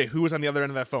 because CJ, who was on the other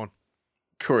end of that phone?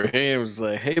 Corey Haim was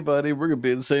like, "Hey, buddy, we're gonna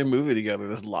be in the same movie together.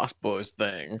 This Lost Boys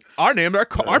thing." Our names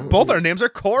are both our names are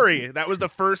Corey. That was the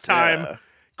first time Yeah.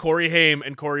 Corey Haim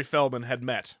and Corey Feldman had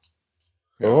met.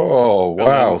 Oh, And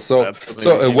wow. then So that's when they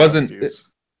so it became wasn't besties.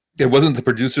 it wasn't the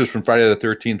producers from Friday the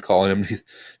 13th calling him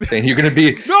saying you're going to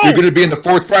be No! you're going to be in the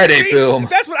fourth Friday See, film.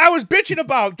 That's what I was bitching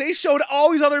about. They showed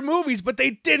all these other movies, but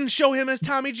they didn't show him as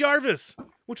Tommy Jarvis,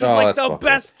 which was Oh, like that's the fucked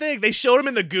best thing. They showed him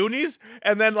in the Goonies,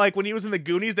 and then like when he was in the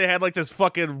Goonies, they had like this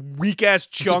fucking weak ass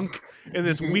chunk and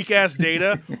this weak ass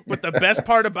Data. But the best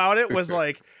part about it was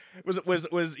like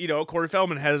was you know, Corey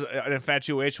Feldman has an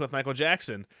infatuation with Michael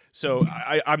Jackson. So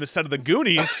on the set of the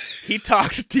Goonies, he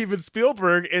talked Steven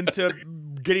Spielberg into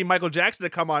getting Michael Jackson to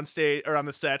come on stage or on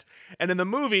the set, and in the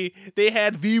movie they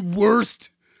had the worst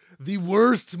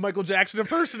Michael Jackson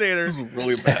impersonator. This was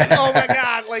really bad. Oh my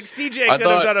god, like CJ could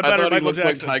have done a better he Michael looked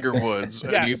Jackson. like Tiger Woods,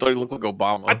 and Yes. you thought he looked like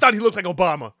Obama. I thought he looked like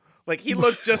Obama. Like, he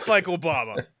looked just like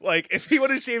Obama. Like, if he would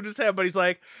have shaved his head, but he's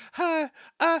like, hi,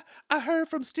 I heard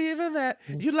from Steven that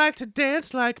you like to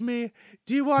dance like me.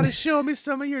 Do you want to show me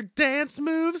some of your dance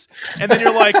moves? And then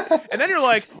you're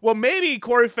like, well, maybe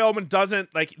Corey Feldman doesn't,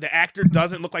 like, the actor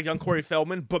doesn't look like young Corey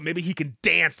Feldman, but maybe he can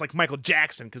dance like Michael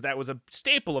Jackson, because that was a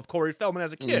staple of Corey Feldman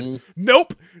as a kid. Mhm.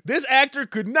 Nope. This actor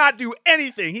could not do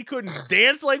anything. He couldn't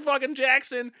dance like fucking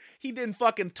Jackson. He didn't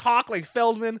fucking talk like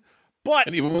Feldman. But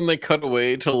And even when they cut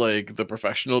away to like the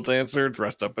professional dancer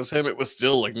dressed up as him, it was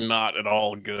still like not at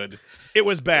all good. it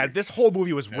was bad. This whole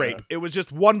movie was Yeah. rape. It was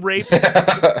just one rape,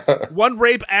 one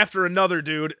rape after another,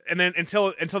 dude, and then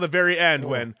until the very end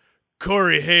when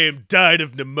Corey Haim died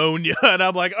of pneumonia, and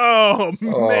I'm like, oh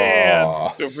man.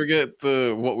 Aw. Don't forget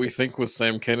the what we think was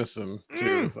Sam Kinison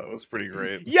too. That was pretty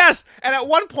great. Yes, and at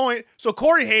one point, so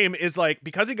Corey Haim is like,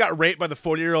 because he got raped by the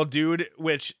 40-year-old dude,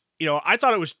 which, you know, I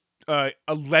thought it was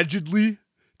allegedly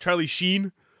Charlie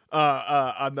Sheen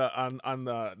on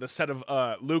the set of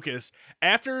Lucas.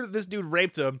 After this dude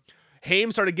raped him,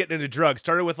 Haim started getting into drugs.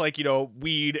 Started with, like, you know,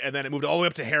 weed, and then it moved all the way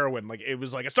up to heroin. Like, it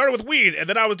was like, it started with weed, and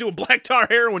then I was doing black tar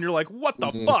heroin. You're like, what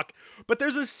the fuck? But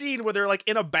there's a scene where they're, like,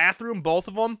 in a bathroom, both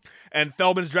of them, and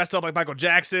Feldman's dressed up like Michael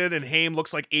Jackson, and Haim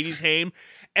looks like 80s Haim,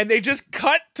 and they just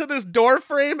cut to this door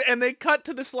frame, and they cut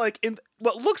to this, like, in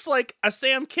what looks like a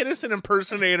Sam Kinison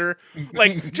impersonator,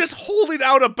 like, just holding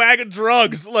out a bag of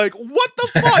drugs. Like, what the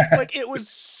fuck? Like, it was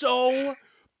so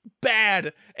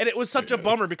bad, and it was such a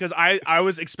bummer because I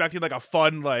was expecting like a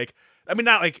fun, like, I mean,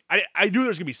 not like, I knew there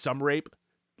was gonna be some rape,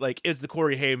 like, is the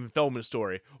Corey Haim Feldman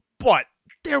story, but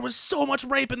there was so much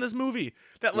rape in this movie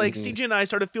that, like, CJ and I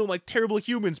started feeling like terrible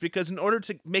humans because in order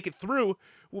to make it through,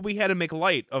 well, we had to make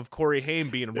light of Corey Haim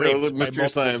being It raped was by Mystery multiple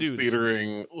Science dudes.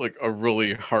 Theatering, like a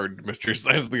really hard Mystery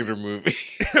Science Theater movie.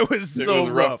 It was It so was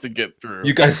rough to get through.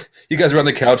 You guys are on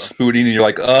the couch spooning, and you're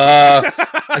like,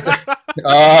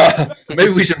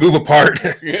 maybe we should move apart.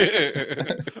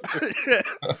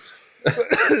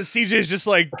 CJ's just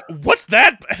like, what's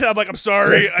that? And I'm like, I'm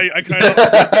sorry, I kind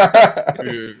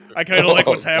of like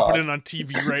what's happening on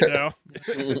TV right now.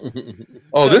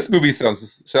 Oh, this movie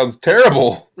sounds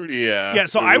terrible. Yeah.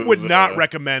 So it I would was, not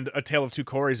recommend A Tale of Two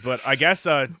Corys, but I guess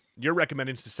you're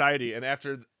recommending Society, and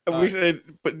after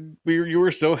you were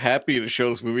so happy to show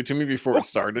this movie to me before it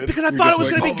started because I You were thought just it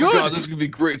was like, gonna be "Oh my good." God, this is gonna be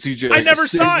great, CJ. I never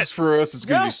Save saw this for us. It's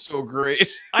gonna No. be so great.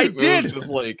 I It did. was just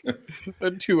like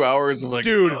 2 hours of like,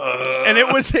 Dude, "Ugh." and it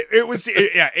was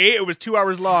yeah, A, it was 2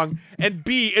 hours long, and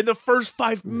B, in the first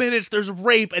 5 minutes there's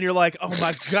rape, and you're like, oh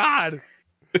my god.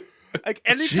 Like,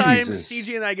 anytime Jesus.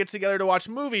 CJ and I get together to watch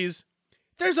movies,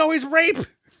 there's always rape.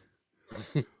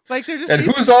 Like, they're just And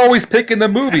who's always picking the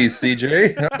movies,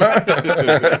 CJ?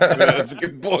 That's a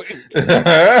good point.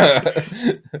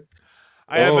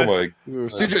 I have Oh a- my!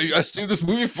 CJ, I see this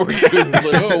movie for you. It's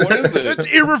like, oh, what is it?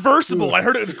 It's Irreversible. I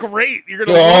heard it's great. You're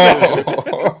gonna love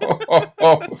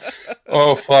it.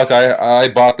 Oh fuck! I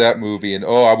bought that movie, and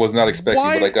I was not expecting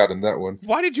Why? what I got in that one.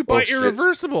 Why did you buy shit.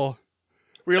 Irreversible?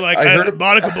 Where you're like, I heard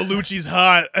Monica Bellucci's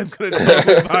hot. I'm gonna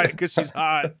totally buy it because she's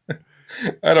hot.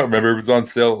 I don't remember. It was on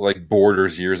sale at, like,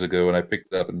 Borders years ago, and I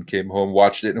picked it up and came home,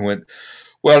 watched it, and went,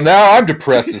 "Well, now I'm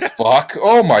depressed as fuck."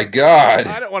 Oh my I god!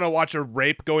 don't want to watch a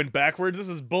rape going backwards. This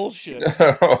is bullshit.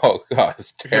 Oh god,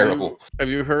 it's terrible. Have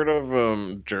you heard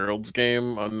of Gerald's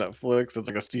Game on Netflix? It's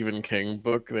like a Stephen King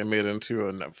book they made into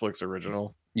a Netflix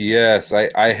original. Yes,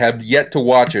 I have yet to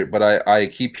watch it, but I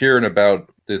keep hearing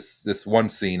about this one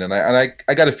scene, and I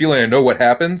got a feeling I know what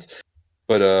happens,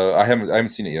 but I haven't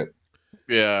seen it yet.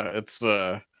 Yeah, it's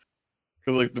because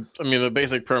like the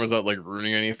basic premise without like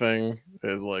ruining anything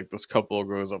is like this couple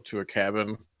goes up to a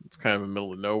cabin. It's kind of in the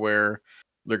middle of nowhere.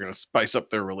 They're gonna spice up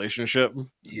their relationship,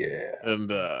 Yeah. and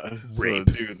so Rape.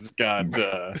 the dude's got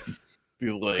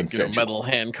these like Consensual. metal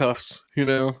handcuffs,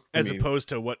 I As mean, opposed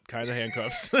to what kind of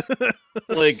handcuffs?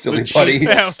 like Silly the buddy. cheap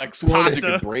Yeah, sex ones you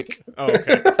pasta. can break. Oh,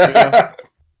 okay.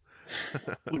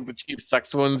 Like the cheap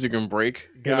sex ones you can break.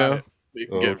 Got it. You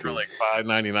can get for Okay. like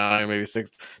 $5.99, maybe $6.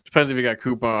 Depends if you got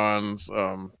coupons.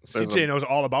 There's CJ knows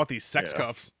all about these sex Yeah.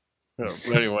 cuffs.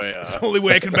 but anyway, It's the only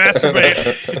way I can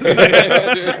masturbate.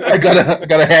 I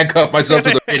gotta handcuff myself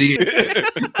to the pity.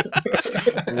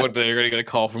 one day you're gonna get a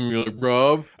call from you like,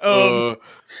 Rob, Um.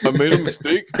 I made a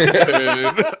mistake and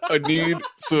I need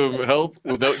some help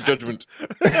without judgment.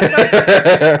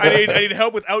 I need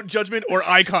help without judgment or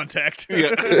eye contact.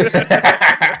 Yeah.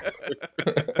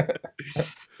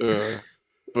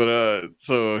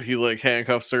 So he like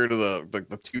handcuffs her to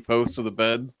the two posts of the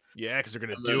bed, Yeah, because they're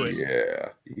gonna And do then- it. Yeah.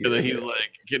 and then he's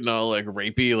like getting all like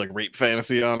rapey, like rape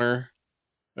fantasy on her,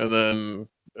 and then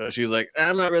she's like,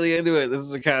 "I'm not really into it. This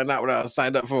is kind of not what I was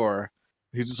signed up for."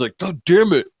 He's just like, "God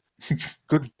damn it,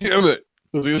 God damn it!"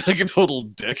 He's like a total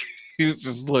dick. He's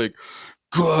just like,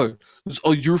 "God, it's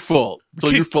all your fault. It's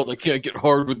all your fault. I can't get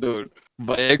hard without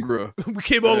Viagra. We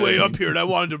came all the way up here, and I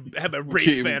wanted to have a rape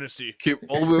came- fantasy. Came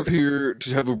all the way up here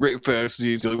to have a rape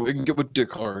fantasy. So like, I can get my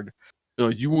dick hard.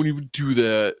 You won't even do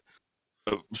that.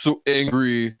 I'm so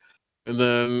angry." And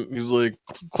then he's like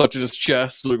clutching his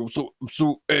chest, like I'm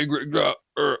so angry.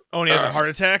 Oh, and he has a heart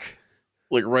attack.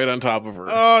 like right on top of her.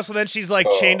 Oh, so then she's like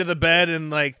Oh. chained to the bed, and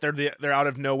like they're out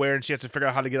of nowhere, and she has to figure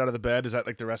out how to get out of the bed. Is that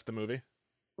like the rest of the movie?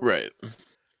 Right.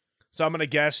 So I'm gonna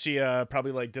guess she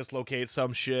probably like dislocates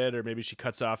some shit, or maybe she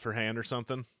cuts off her hand or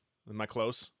something. Am I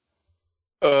close?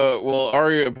 Well,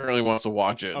 Ari apparently wants to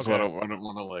watch it, so I Okay. don't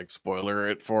want to like spoiler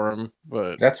it for him.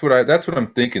 But That's what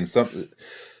I'm thinking.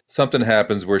 Something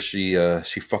happens where she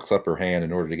fucks up her hand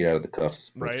in order to get out of the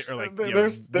cuffs. Right? Or like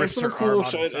there's rips some her cool arm out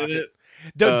of the shit in socket.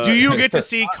 it. Do you get to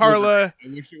see not Carla? I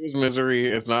wish it was Misery.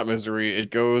 It's not Misery. It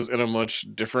goes in a much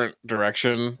different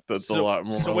direction. That's a lot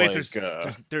more So wait,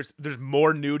 like. there's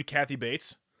more nude Kathy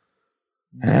Bates.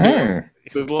 Hmm.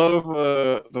 There's a lot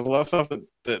of stuff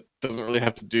that doesn't really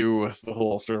have to do with the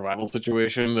whole survival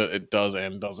situation that it does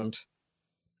and doesn't.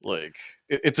 Like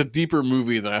it's a deeper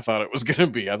movie than I thought it was gonna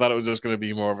be. I thought it was just gonna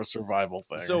be more of a survival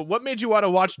thing. So what made you want to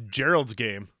watch Gerald's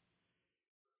Game?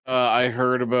 I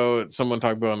heard about someone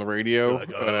talk about it on the radio, Like,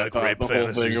 and I like thought rape the whole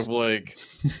thing fantasies. of like,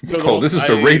 Cole, this is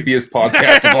the rapiest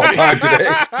podcast of all time today.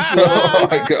 Oh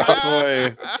my god. That's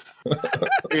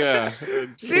why, yeah.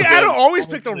 See, I don't always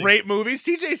pick the rape movies.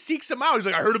 TJ seeks them out. He's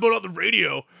like, I heard about it on the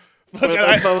radio. Fucking,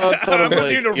 I'm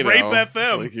listening to Rape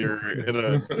FM. Like you're in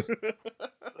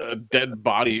a dead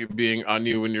body being on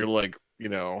you when you're like,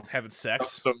 Having up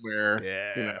sex. somewhere,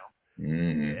 Yeah.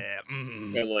 Mm. Yeah.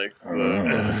 and like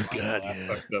Oh, God, yeah.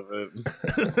 aspect of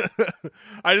it.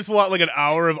 I just want like an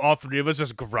hour of all three of us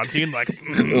just grunting, like,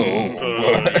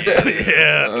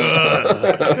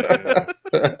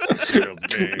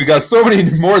 We got so many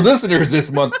more listeners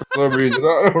this month for some reason.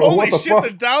 I don't know Holy what the shit, fuck. the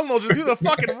downloads are through the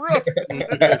fucking roof.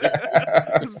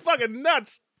 It's fucking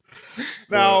nuts.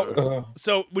 Now,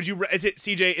 so would you? Is it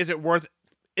CJ? Is it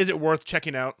worth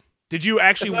checking out? Did you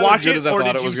actually It's not watch as good it, as I or thought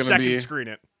did it you was gonna second be. screen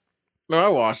it? No, I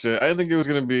watched it. I didn't think it was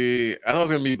gonna be. I thought it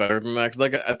was gonna be better than that. Cause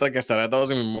like I said, I thought it was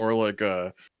gonna be more like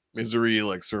a Misery,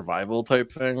 like survival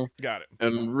type thing. Got it.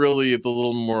 And really, it's a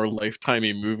little more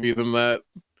lifetimey movie than that.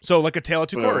 So like a Tale of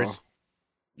Two So, Quarries.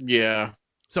 Yeah.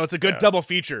 So it's a good Yeah. double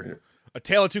feature. A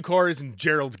Tale of Two Quarries and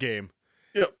Gerald's Game.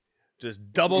 Yep.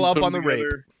 Just double up Put on the them rape.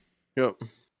 together. Yep.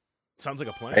 Sounds like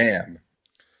a plan. Bam.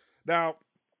 Now,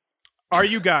 are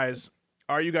you guys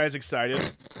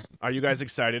excited? Are you guys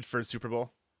excited for Super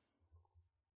Bowl?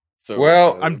 So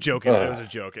Well, I'm joking. It was a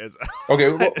joke. Okay,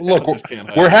 well, look, Just can't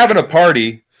hide we're it. having a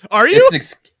party. Are you?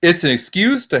 It's an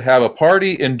excuse to have a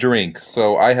party and drink,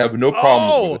 so I have no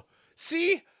problems with it.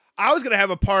 See, I was gonna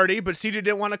have a party, but CJ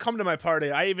didn't want to come to my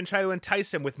party. I even tried to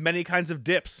entice him with many kinds of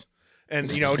dips, and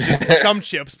just some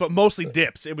chips, but mostly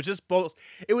dips. It was just both.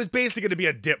 It was basically gonna be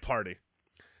a dip party.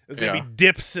 It was gonna Yeah. be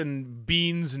dips and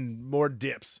beans and more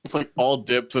dips. It's like all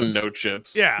dips and no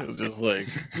chips. Yeah. It was just like,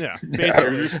 Yeah, here's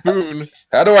basically. your spoon.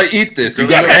 How do I eat this? You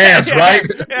got hands, Yeah. right?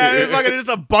 Yeah, it's fucking just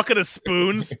a bucket of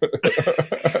spoons.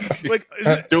 Like, is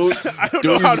it, Don't I don't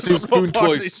don't know how use the same to spoon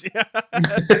parties. twice.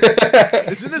 Yeah.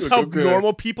 Isn't this how Okay.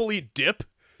 normal people eat dip?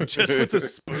 Just with a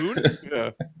spoon? Yeah.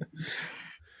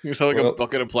 You sound like Well- a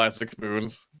bucket of plastic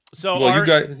spoons. So Well,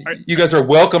 you guys are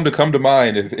welcome to come to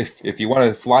mine if you want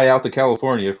to fly out to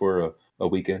California for a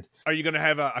weekend. are you going to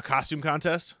have a costume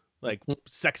contest? Like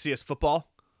sexiest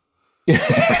football?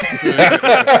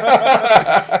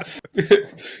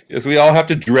 Yes, we all have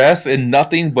to dress in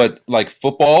nothing but like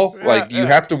football. Yeah, Like you yeah.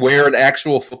 have to wear an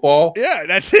actual football. Yeah,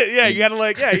 that's it. Yeah, you got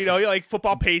to you like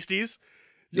football pasties.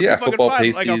 You'll be Yeah, fucking football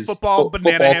fine. pasties, Like a football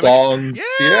banana football hammock. thongs.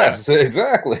 Yeah. Yes,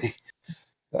 exactly.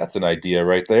 That's an idea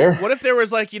right there. What if there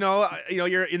was like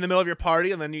you're in the middle of your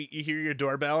party and then you hear your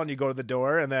doorbell and you go to the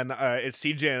door and then it's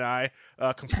CJ and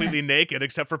I completely naked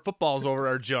except for footballs over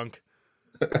our junk.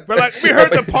 We're like, we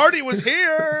heard the party was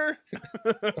here.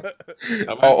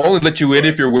 I'll only let you in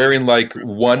if you're wearing like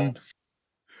one.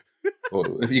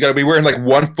 Well, if you got to be wearing like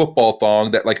one football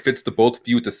thong that like fits the both of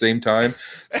you at the same time.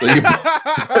 So you,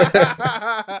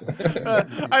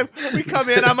 We come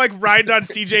in, I'm like riding on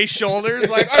CJ's shoulders,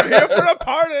 like I'm here for a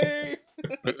party.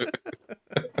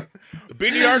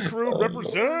 BDR crew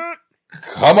represent.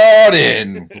 come on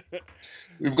in.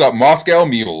 We've got Moscow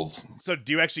mules. So,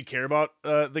 do you actually care about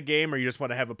the game, or you just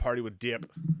want to have a party with dip?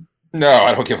 No,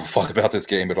 I don't give a fuck about this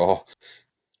game at all.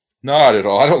 Not at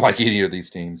all. I don't like any of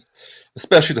these teams,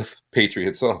 especially the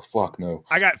Patriots. Oh fuck no.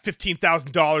 I got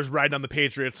 $15,000 riding on the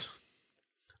Patriots.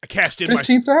 I cashed in my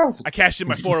 15,000.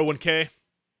 401k.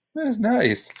 That's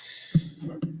nice.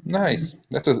 Nice.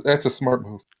 That's a smart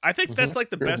move. I think that's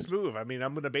like the Sure. best move. I mean,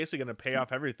 I'm basically gonna pay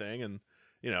off everything, and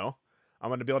I'm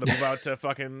gonna be able to move out to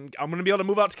I'm gonna be able to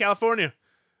move out to California.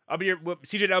 I'll be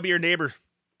CJ. I'll be your neighbor.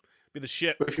 Be the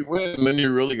shit. But if you win, then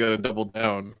you really got to double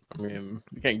down. I mean,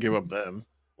 you can't give up then.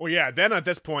 Well, yeah. Then at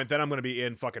this point, then I'm gonna be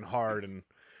in fucking hard, and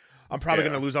I'm probably Yeah.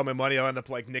 gonna lose all my money. I'll end up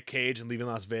like Nick Cage and leaving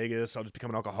Las Vegas. I'll just become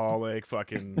an alcoholic.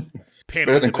 Fucking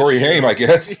Better than Corey Haim, I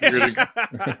guess.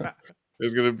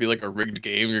 There's gonna be like a rigged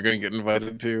game you're gonna get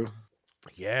invited to.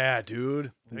 Yeah,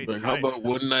 dude. Hey, Like, how about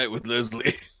one night with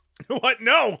Leslie? what?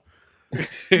 No,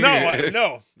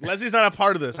 no. Leslie's not a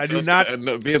part of this. I So do it's not. gonna end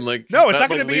up being like No, it's not not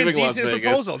going to like be a leaving Las decent Vegas.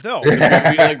 proposal. No. It's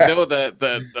gonna be like no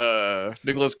that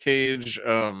Nicolas Cage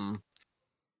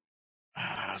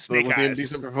Snake with the Eyes.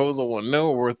 indecent proposal one.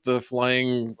 No, with the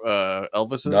flying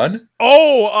Elvises. None?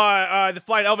 Oh, the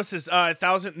Flight Elvises.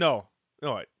 1,000. No,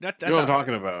 not. You know what I'm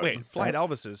talking about? Wait, Flight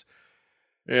Elvises.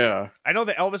 Yeah. I know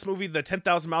the Elvis movie, the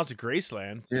 10,000 Miles to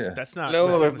Graceland. Yeah. That's not.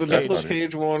 No, that's there's the Nicolas Nicolas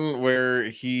Cage. Cage one where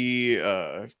he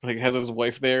like has his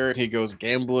wife there and he goes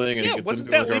gambling and he Yeah, gets wasn't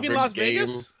into, that like, a Leaving rigged Las game.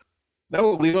 Vegas?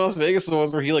 No, Leaving Las Vegas is the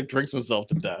ones where he like drinks himself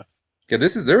to death. Yeah,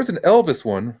 there was an Elvis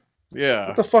one. Yeah.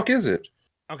 What the fuck is it?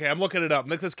 Okay, I'm looking it up.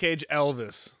 Nicolas Cage,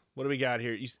 Elvis. What do we got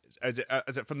here? Is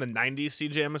it from the 90s,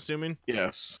 CJ, I'm assuming?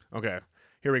 Yes. Okay,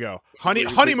 here we go.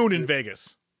 Honeymoon in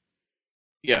Vegas.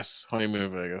 Yes. Honeymoon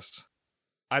in Vegas.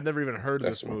 I've never even heard of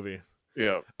That's this one. movie.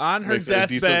 Yeah. On her Makes a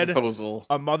decent deathbed, proposal.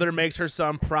 a mother makes her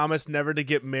son promise never to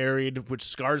get married, which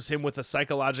scars him with a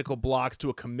psychological blocks to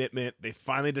a commitment. They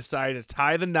finally decide to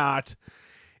tie the knot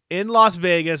in Las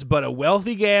Vegas, but a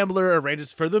wealthy gambler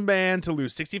arranges for the man to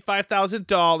lose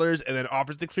 $65,000 and then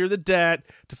offers to clear the debt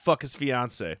to fuck his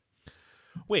fiance.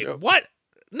 Wait, Yep. what?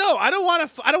 No, I don't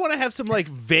want to. I don't want to have some like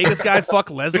Vegas guy fuck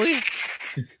Leslie.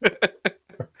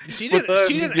 She But didn't. then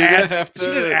She didn't you're ask. gonna have to, She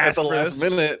didn't at ask the for last this.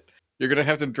 minute. You're gonna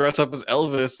have to dress up as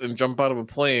Elvis and jump out of a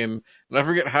plane. And I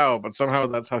forget how, but somehow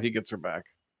that's how he gets her back.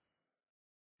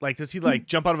 Like, does he like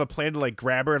jump out of a plane to like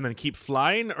grab her and then keep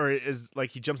flying, or is like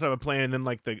he jumps out of a plane and then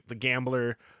like the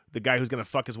gambler, the guy who's gonna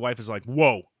fuck his wife, is like,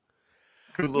 whoa,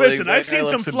 'Cause, like, listen, that I've guy, seen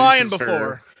like, some flying seduces before.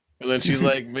 her, and then she's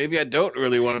like, maybe I don't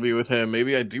really want to be with him.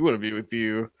 Maybe I do want to be with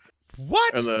you.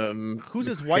 What? And then Who's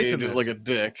his wife in Cage is this? like a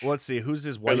dick. Well, let's see, who's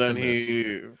his wife And then in this? he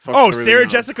fucks Oh, everything Sarah up.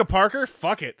 Jessica Parker.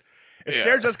 Fuck it. If Yeah.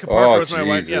 Sarah Jessica Parker Oh, was my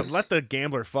wife, yeah, Jesus. let the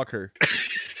gambler fuck her.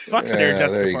 Fuck Sarah Yeah,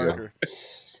 Jessica there you go. Parker.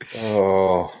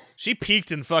 Oh. She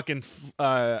peaked in fucking Flight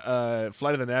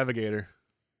of the Navigator.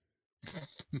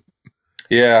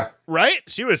 Yeah. Right?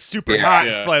 She was super Yeah. hot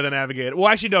in Yeah. Flight of the Navigator. Well,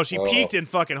 actually, no, she Oh. peaked in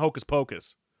fucking Hocus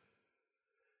Pocus.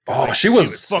 Oh, she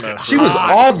was fucking she was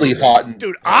hot. oddly hot.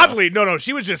 Dude, oddly, no,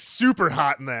 she was just super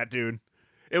hot in that, dude.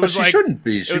 It But was she like shouldn't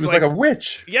be. She was was like- like a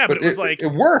witch. Yeah, but it was like- it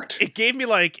worked. it gave me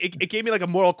like it gave me like a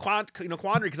moral quandary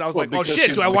because I was Well, like, oh because shit,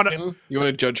 she's do I want to? Wiccan? You want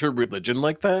to judge her religion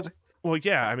like that? Well,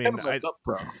 yeah, I mean, Kinda messed up,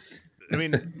 bro. I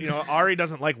mean, you know, Ari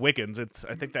doesn't like Wiccans.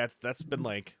 I think that's been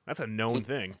like that's a known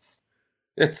thing.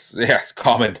 It's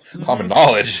common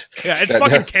knowledge. Yeah, it's That-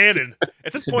 fucking canon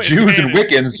at this point. it's Jews and canon.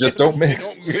 Wiccans just don't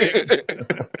mix. Don't mix.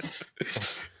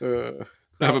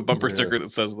 I have a bumper Yeah. sticker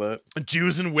that says that.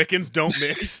 Jews and Wiccans don't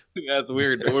mix. Yeah, it's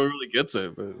weird. No one really gets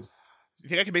it, but You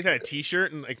think I could make that a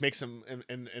T-shirt and like make some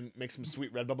and make some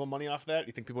sweet Redbubble money off that?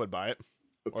 You think people would buy it,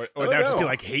 or I that would don't just be know.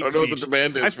 like hate I don't know what speech? the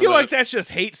demand is. I for feel like that. that's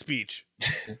just hate speech.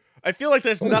 I feel like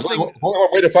there's There's nothing. only one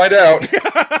way to find out.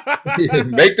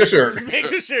 Make the shirt. Make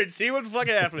the shirt. See what the fuck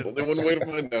happens. Only one way to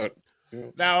find out.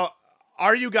 Now,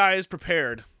 are you guys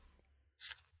prepared?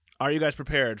 Are you guys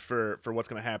prepared for what's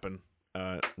going to happen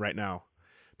right now?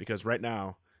 Because right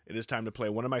now it is time to play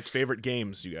one of my favorite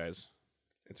games, you guys.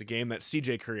 It's a game that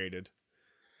CJ created,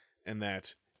 and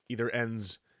that either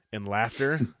ends in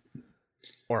laughter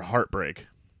or heartbreak.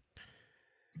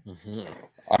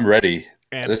 I'm ready.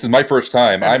 And This is my first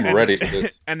time. I'm and- ready for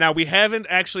this. and now we haven't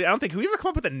actually. I don't think have we ever come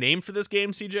up with a name for this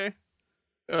game, CJ.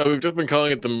 We've just been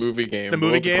calling it the movie game. The We'll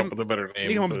movie have to come game? up with a better name.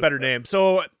 You come up with a but- better name.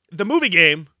 So the movie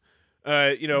game,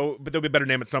 you know, but there'll be a better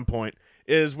name at some point,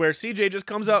 is where CJ just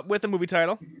comes up with a movie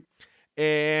title,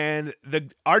 and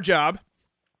our job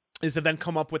is to then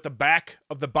come up with the back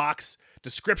of the box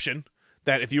description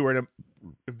that if you were in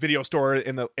a video store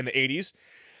in the 80s,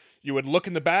 you would look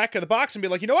in the back of the box and be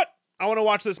like, you know what? I want to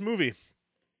watch this movie.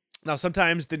 Now,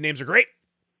 sometimes the names are great.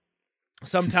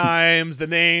 Sometimes the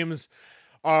names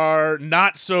are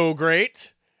not so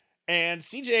great. And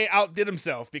CJ outdid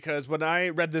himself because when I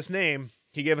read this name,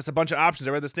 he gave us a bunch of options.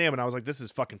 I read this name and I was like, this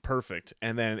is fucking perfect.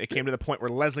 And then it came to the point where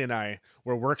Leslie and I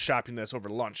were workshopping this over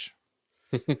lunch.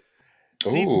 Ooh,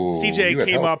 you CJ had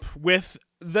came help. up with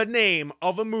the name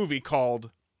of a movie called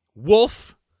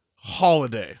Wolf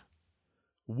Holiday.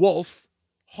 Wolf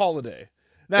Holiday.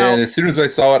 Now, And as soon as I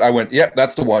saw it, I went, "Yep,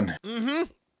 that's the one." mhm.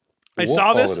 I Wolf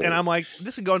saw this Holiday. and I'm like,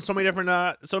 this could go in so many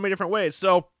different ways.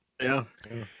 So Yeah.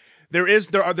 there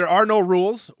are no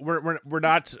rules. We're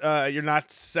not you're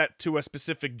not set to a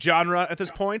specific genre at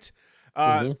this point.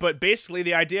 But basically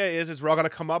the idea is we're all gonna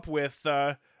come up with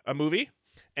a movie,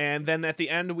 and then at the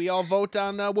end we all vote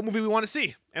on what movie we want to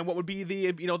see and what would be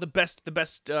the the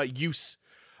best use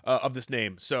of this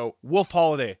name. So Wolf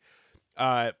Holiday.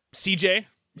 CJ,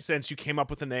 since you came up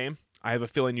with the name, I have a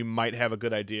feeling you might have a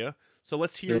good idea. So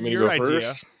let's hear want me to your go idea.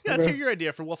 first? Yeah, let's Okay. hear your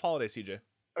idea for Wolf Holiday, CJ.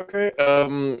 Okay.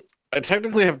 I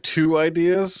technically have two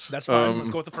ideas. That's fine. Let's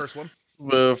go with the first one.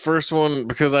 The first one,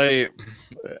 because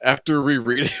after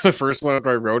rereading the first one after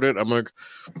I wrote it, I'm like,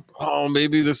 oh,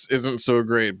 maybe this isn't so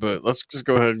great, but let's just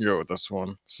go ahead and go with this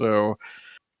one. So,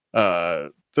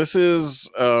 this is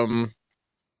gonna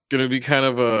be kind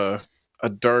of a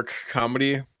dark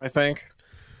comedy, I think.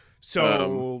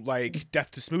 So like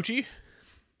Death to Smoochie.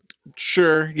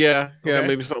 Sure, yeah, Okay.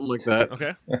 maybe something like that.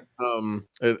 Okay.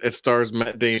 It stars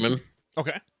Matt Damon,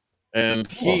 Okay. and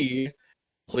he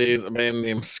plays a man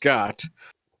named Scott,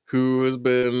 who has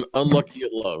been unlucky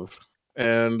at love.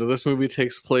 And this movie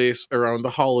takes place around the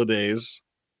holidays,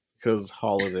 because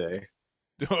holiday.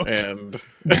 And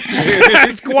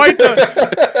That's quite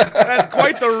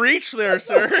the reach there,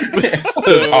 sir.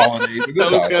 Holidays, a good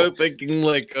I was title. kind of thinking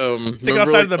like Think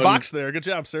outside of the box there. Good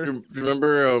job, sir.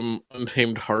 Remember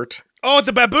Untamed Heart? Oh,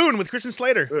 the baboon with Christian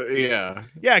Slater. Yeah.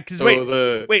 Yeah, because So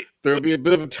wait. there'll be a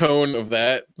bit of a tone of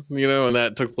that, and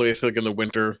that took place like in the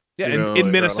winter. Yeah, you in know, like, around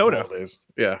the Minnesota. holidays.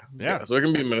 Yeah. Yeah. So it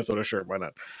can be in Minnesota, sure, why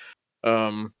not?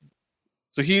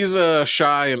 So he's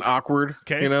shy and awkward,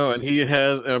 Okay. and he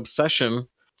has an obsession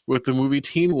with the movie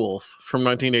Teen Wolf from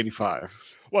 1985.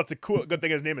 Well, it's a good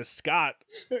thing his name is Scott.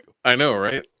 I know,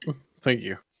 right? Thank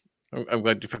you. I'm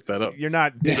glad you picked that up. You're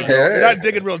not digging. Yeah. You're not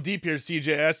digging real deep here, CJ.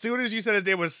 As soon as you said his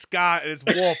name was Scott and it's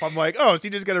Wolf, I'm like, oh,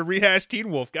 CJ's gonna rehash Teen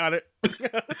Wolf. Got it.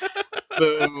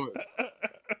 So,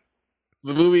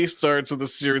 the movie starts with a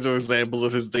series of examples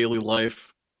of his daily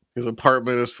life. His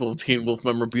apartment is full of Teen Wolf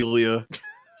memorabilia,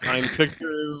 signed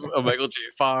pictures of Michael J.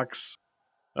 Fox,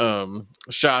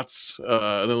 shots, and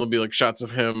then there'll be like shots of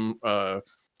him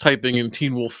typing in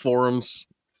Teen Wolf forums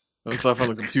and stuff on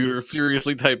the computer,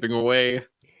 furiously typing away.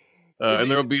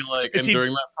 And there'll be like, and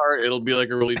during that part, it'll be like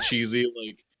a really cheesy,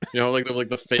 like, like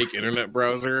the fake internet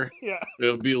browser. Yeah.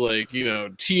 It'll be like,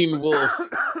 Teen Wolf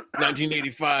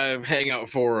 1985 Hangout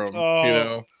Forum,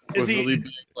 Oh. with Is he- really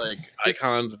big like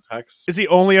icons and text. Is he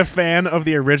only a fan of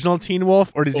the original Teen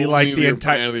Wolf, or does he like the fan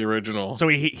entire? of the original? So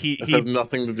he This has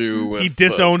nothing to do with. he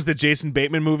disowns the Jason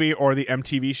Bateman movie or the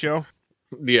MTV show.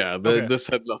 Yeah, Okay. this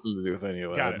had nothing to do with any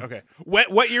of that. Got it. Okay.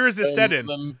 What year is this set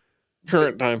in?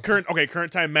 Current time.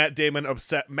 Current time. Matt Damon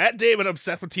obsessed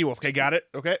with Teen Wolf. Okay, got it.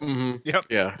 Okay, Mm-hmm. Yep.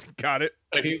 Yeah, got it.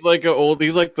 and he's like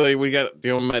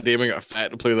Matt Damon got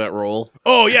fat to play that role.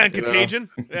 Oh yeah, and You know? Contagion.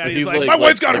 Yeah, And he's like, my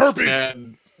wife's got herpes.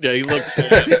 Sad. Yeah, he's like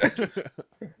sad.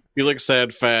 He's like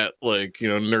sad, fat, like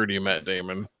nerdy Matt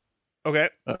Damon. Okay.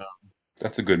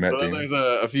 That's a good Matt But then Damon. there's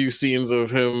a few scenes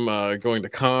of him going to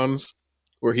cons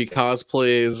where he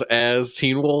cosplays as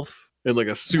Teen Wolf in like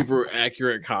a super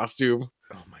accurate costume.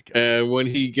 Oh my god. And when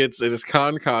he gets in his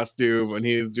con costume and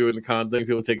he's doing the con thing,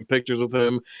 people taking pictures with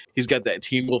him, he's got that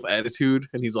Teen Wolf attitude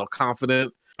and he's all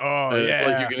confident. Oh And yeah. it's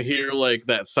like you can hear like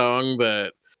that song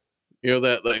that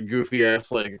that like goofy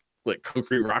ass like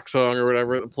country rock song or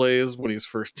whatever that plays when he's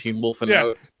first Teen Wolfing Yeah.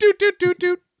 out. Doot doot doot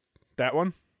doot. That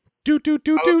one. Doot doot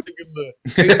doot I was doot.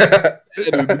 thinking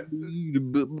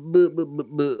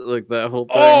like that whole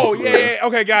thing. Oh yeah.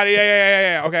 Okay, got it.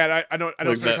 Yeah. Okay, I know Like what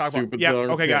you're that talking about. stupid Yeah. song?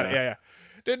 Okay, got it. Yeah. Yeah.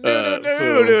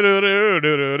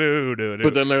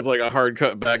 But then there's like a hard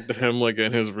cut back to him like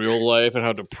in his real life and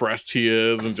how depressed he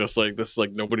is and just like this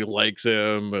like nobody likes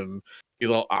him and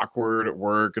he's all awkward at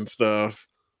work and stuff.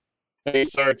 And he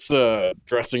starts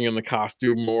dressing in the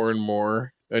costume more and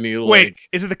more. And he Wait,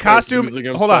 is it the costume? losing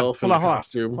Hold on. himself in the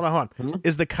costume. Hold on. Hmm?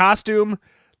 Is the costume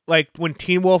like when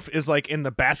Teen Wolf is like in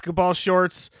the basketball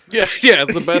shorts? Yeah,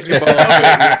 it's the basketball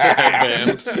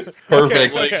headband.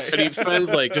 Perfect. Like, Okay. and he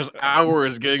spends like just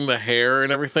hours getting the hair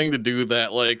and everything to do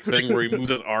that like thing where he moves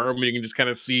his arm and you can just kind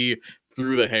of see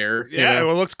through the hair. you Yeah, know?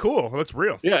 well, it looks cool. It looks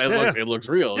real. Yeah, it looks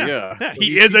real. Yeah. Yeah, Yeah, So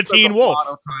he is a spends Teen Wolf. lot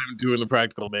of time doing the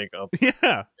practical makeup.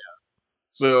 Yeah.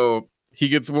 So he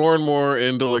gets more and more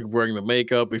into like wearing the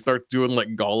makeup. He starts doing like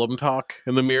Gollum talk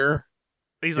in the mirror.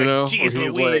 He's You like, know, geez or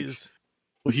he's Louise.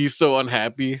 He's so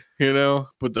unhappy,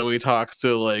 but then he talks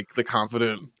to like the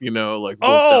confident, like.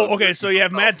 Oh, Wolf okay. Down. So you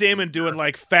have Matt Damon doing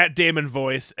like Fat Damon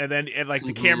voice, and then like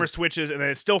the Mhm. camera switches, and then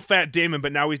it's still Fat Damon,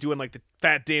 but now he's doing like the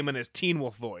Fat Damon as Teen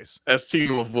Wolf voice. As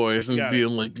Teen Wolf voice and Got it.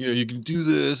 being like, you can do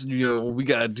this, and we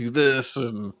gotta do this,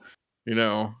 and You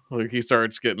know, like he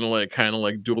starts getting like kind of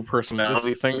like dual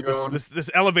personality thing going.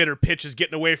 This elevator pitch is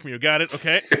getting away from you. Got it?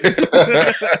 Okay.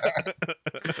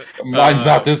 Mine's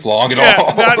not this long at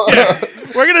all.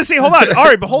 We're gonna see. Hold on,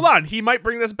 Ari, but hold on. He might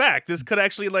bring this back. This could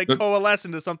actually like coalesce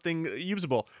into something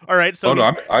usable. All right. So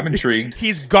I'm intrigued.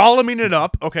 he's goleming it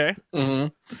up. Okay. Mm-hmm.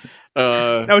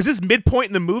 Now is this midpoint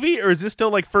in the movie or is this still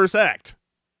like first act?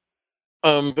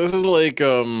 This is like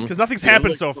because nothing's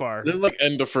happened so far. This is like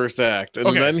end of first act, and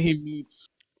Okay. then he meets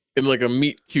in like a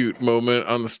meet cute moment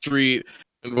on the street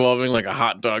involving like a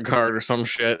hot dog cart or some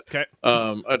shit. Okay.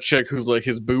 A chick who's like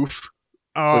his boof.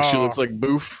 Oh, Like she looks like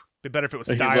boof. Be better if it was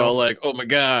And Styles. he's all like, "Oh my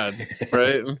god!"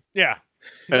 Right? yeah.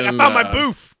 He's like, I And, found my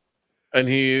booth. And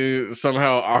he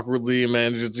somehow awkwardly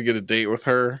manages to get a date with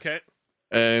her. Okay.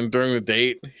 And during the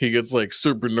date, he gets like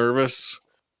super nervous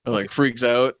and like freaks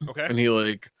out. Okay. And he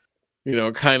like, you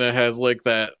know, kind of has like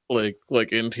that like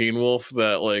in Teen Wolf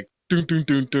that like dun dun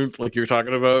dun dun like you're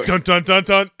talking about. Dun dun dun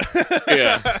dun.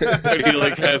 Yeah. And he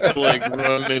like has to like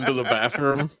run into the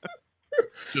bathroom,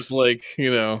 just like,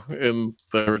 you know, in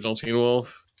the original Teen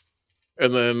Wolf.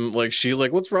 And then like she's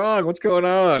like, "What's wrong? What's going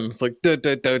on?" It's like dun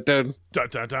dun dun dun. Dun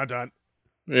dun dun dun.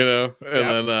 You know,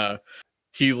 and Yep. then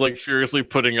he's like furiously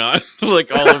putting on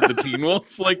like all of the Teen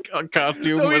Wolf like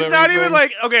costume. So he's whatever not thing. even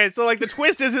like okay. So like the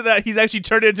twist isn't that he's actually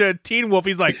turned into a Teen Wolf.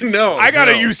 He's like, no, I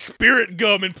gotta no. use spirit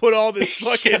gum and put all this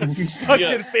fucking Yes. fucking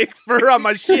Yes. fake fur on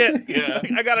my shit. Yeah.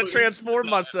 I gotta transform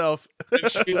myself. And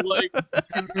she's like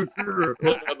on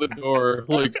the door,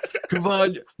 like, "Come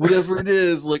on, whatever it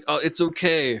is, like, it's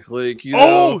okay." Like, you know,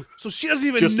 Oh, so she doesn't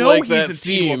even just know like he's that a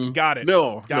Teen Wolf. scene. Got it.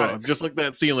 No, Got no, it. just like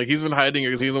that scene. Like he's been hiding it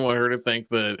because he doesn't want her to think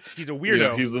that He's a you weirdo.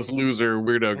 know, he's this loser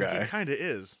weirdo Well, guy. he kind of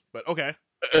is, but okay.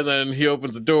 And then he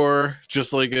opens the door,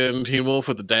 just like in Teen Wolf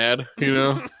with the dad, you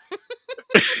know.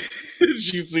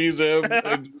 She sees him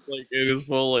and like in his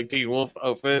full like Teen Wolf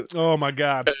outfit, Oh my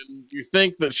god. and you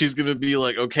think that she's gonna be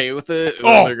like okay with it, and Oh,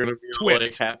 then they're gonna be like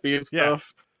twist. happy and Yeah.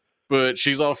 stuff. But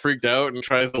she's all freaked out and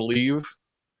tries to leave,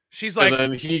 She's like,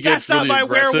 and then he "That's gets not really my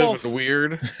aggressive werewolf." and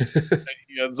weird, and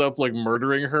he ends up like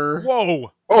murdering her.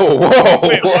 whoa. Oh, whoa!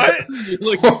 Wait, what?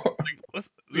 Like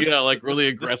This, yeah, like really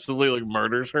this- aggressively like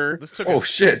murders her. This took Oh, a,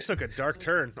 shit. This took a dark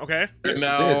turn. Okay. And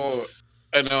Yes,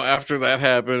 it now after that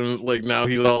happens, like now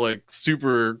he's all like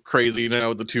super crazy now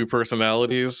with the two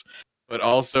personalities. But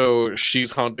also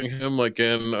she's haunting him like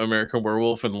in American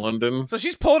Werewolf in London. So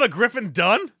she's pulling a Griffin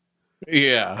Dunn.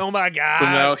 Yeah. Oh my god. So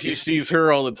now he sees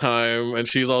her all the time and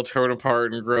she's all torn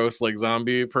apart and gross like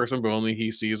zombie person, but only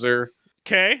he sees her.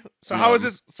 Okay. So how is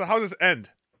this? So how does this end?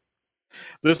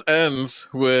 This ends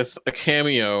with a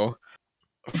cameo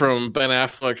from Ben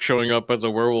Affleck showing up as a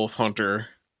werewolf hunter.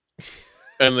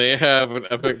 And they have an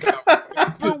epic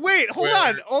But wait, hold Where-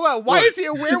 on. Why What? is he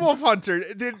a werewolf hunter?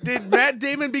 Did Matt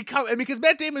Damon become? And because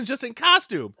Matt Damon's just in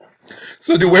costume.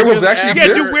 So do werewolves Because actually Yeah,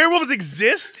 exist? do werewolves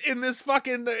exist in this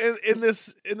fucking in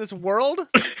this world?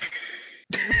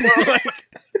 Or, like,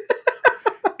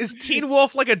 is Teen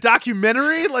Wolf like a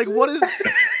documentary? Like, what is?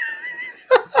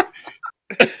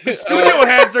 The studio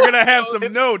heads are gonna have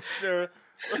some notes. Or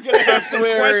we're gonna have some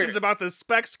where- questions about the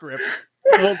spec script.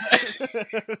 well, that's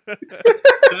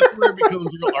where it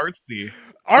becomes real artsy.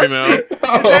 Artsy. You know? Is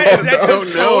that Oh,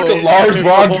 just no. code? It's a large Maybe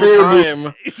Von the whole Trier movie.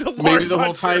 time, It's a maybe large the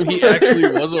whole Von time he Trier. actually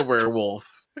was a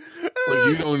werewolf. Like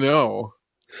you don't know.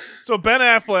 So Ben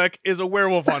Affleck is a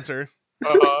werewolf hunter,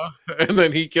 And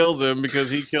then he kills him because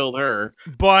he killed her.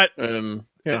 but And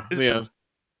yeah, Is- yeah.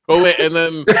 Oh wait, and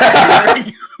then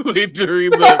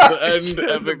during the end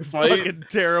epic fight, fucking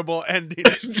terrible ending.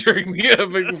 during the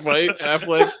epic fight,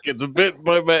 Affleck gets bit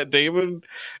by Matt Damon,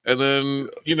 and then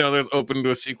you know there's open to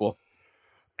a sequel.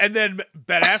 And then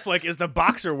Ben Affleck is the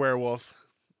boxer werewolf.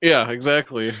 Yeah,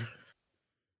 exactly.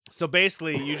 So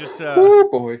basically, you just. Oh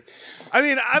boy! I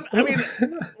mean,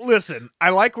 listen.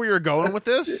 I like where you're going with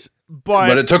this, but,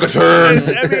 But it took a turn.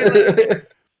 I mean,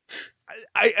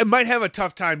 I might have a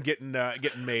tough time getting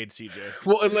made, CJ.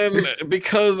 Well, and then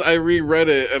because I reread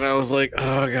it and I was like,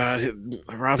 oh god,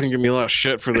 Rob's gonna give me a lot of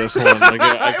shit for this one. Like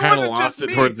I It kind of wasn't lost just it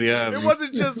me. towards the end. It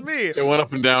wasn't just me. It went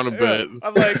up and down a Yeah. bit.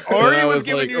 I'm like, And Ari I was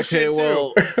giving you shit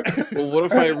well, too. well, what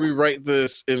if I rewrite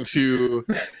this into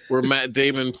where Matt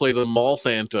Damon plays a mall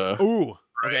Santa? Ooh.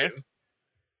 Okay.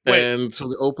 Wait. And so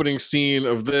the opening scene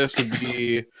of this would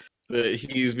be that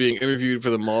he's being interviewed for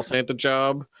the mall Santa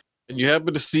job, and you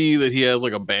happen to see that he has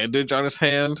like a bandage on his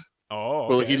hand. Oh.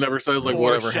 Well, okay. he never says like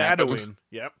whatever happened. Foreshadowing.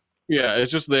 Yep. Yeah,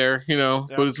 it's just there, you know,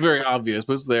 Yeah. but it's very obvious,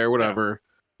 but it's there, whatever.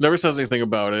 Never says anything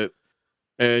about it.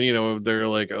 And, you know, they're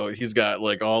like, oh, he's got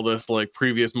like all this like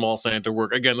previous mall Santa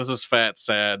work. Again, this is fat,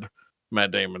 sad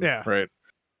Matt Damon, Yeah. right?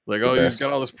 Like, The oh, best. he's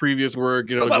got all this previous work,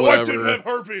 you know, My like, wife didn't have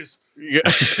whatever. herpes. Yeah.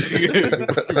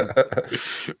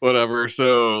 Whatever.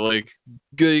 So, like,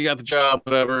 good, you got the job,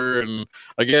 whatever. And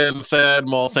again, sad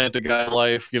mall Santa guy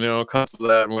life, you know, comes to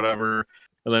that and whatever.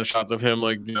 And then shots of him,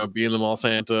 like, you know, being the mall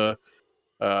Santa.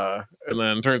 And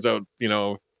then turns out, you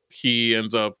know, he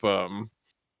ends up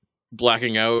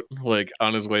blacking out, like,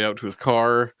 on his way out to his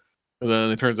car. And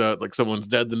then it turns out, like, someone's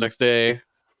dead the next day.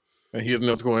 And he doesn't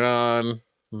know what's going on.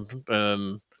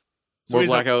 And So more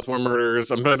he's blackouts, more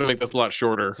murders. I'm trying to make this a lot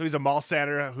shorter. So he's a mall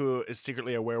Santa who is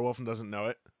secretly a werewolf and doesn't know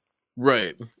it.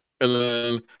 Right. And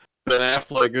then Ben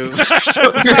Affleck is a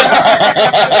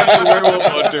werewolf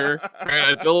hunter. Right,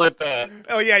 I still like that.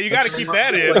 Oh yeah, you got to keep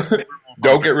that in.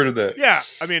 Don't get rid of that. Yeah,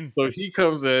 I mean, So he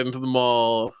comes into the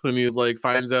mall and he's like,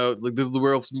 finds out, like, this is the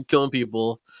werewolf's killing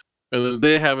people. And then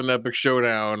they have an epic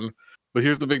showdown. But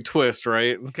here's the big twist,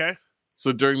 right? okay.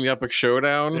 So during the epic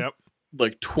showdown, Yep.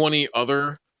 like 20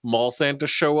 other mall Santas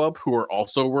show up who are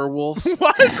also werewolves.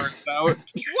 What?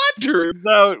 Turns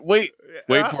out, wait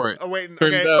for it. Oh, wait.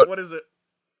 Turns Okay, out- what is it?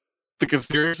 The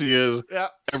conspiracy is Yeah.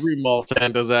 every mall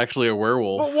Santa is actually a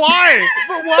werewolf. But why?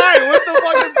 What's the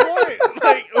fucking point?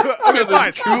 Like, okay, Because fine.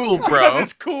 it's cool, Because bro.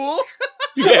 it's cool.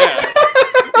 Yeah.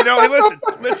 You know, hey,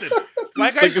 listen.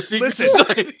 Like I Like a secret listen,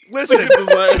 society. listen, Secret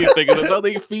society thing, and that's how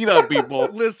they feed on people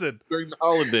listen. during the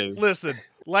holidays. Listen,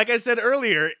 like I said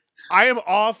earlier, I am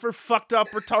all for fucked up,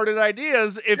 retarded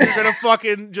ideas if you're gonna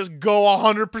fucking just go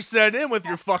 100% in with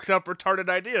your fucked up, retarded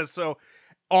ideas. So,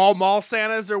 all mall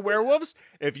Santas are werewolves.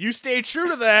 If you stay true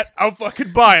to that, I'll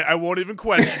fucking buy it. I won't even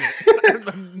question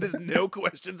it. There's no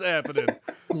questions happening.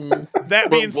 That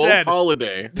being But Wolf said,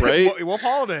 Holiday, right? Wolf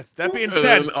Holiday. That being And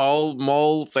said, then all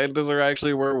mall Santas are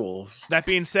actually werewolves.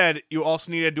 you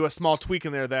also need to do a small tweak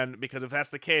in there then, because if that's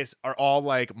the case, are all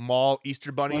like mall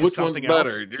Easter bunnies Which one's something better?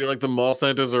 else? Do you like the mall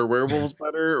Santas are werewolves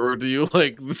better, or do you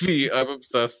like the I'm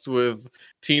obsessed with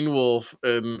Teen Wolf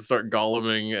and start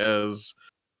goleming as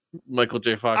Michael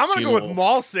J. Fox? I'm gonna Teen go with Wolf?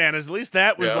 mall Santas. At least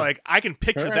that was Yeah. like I can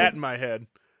picture Alright. that in my head.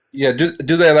 Yeah, do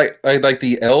they like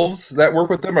the elves that work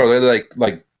with them? Or are they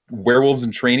like werewolves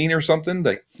in training or something?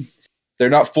 Like they're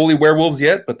not fully werewolves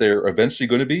yet, but they're eventually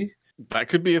going to be. That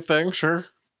could be a thing, sure.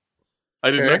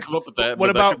 I did Okay. not come up with that. What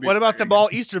but that about could be what a about the thing. mall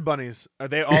Easter bunnies? Are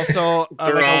they also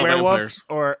They're like a all werewolf vampires.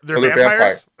 or they're Oh, they're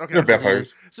vampires? Okay. They're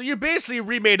vampires. So you basically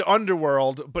remade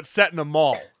Underworld but set in a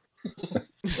mall.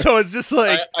 So it's just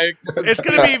like it's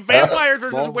gonna be vampires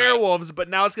versus Mall rats. werewolves, but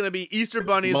now it's gonna be Easter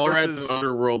bunnies Mallrats versus. and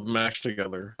Underworld mashed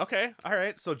together. Okay, all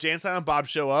right. So Jay and Silent Bob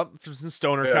show up from some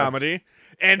stoner Yeah. comedy,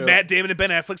 and Yeah. Matt Damon and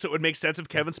Ben Affleck. So it would make sense if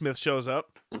Kevin Smith shows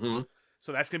up. Mm-hmm.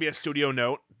 So that's gonna be a studio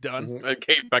note. Done. And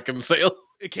Kate Beckinsale.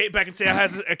 Kate Beckinsale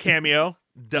has a cameo.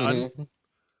 Done. Mhm.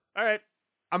 All right.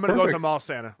 I'm gonna go with the Perfect. mall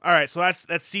Santa. All right. So that's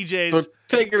CJ's. So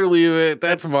take it or leave it.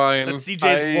 That's fine. That's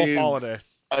CJ's Wolf Holiday.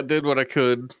 I did what I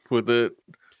could with it.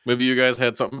 Maybe you guys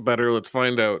had something better. Let's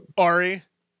find out. Ari,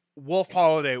 Wolf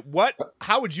Holiday. What?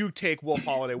 How would you take Wolf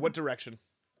Holiday? What direction?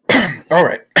 All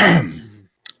right.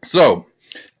 So,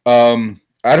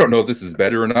 I don't know if this is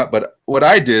better or not, but what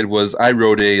I did was I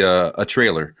wrote a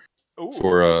trailer Ooh,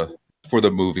 for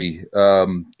the movie.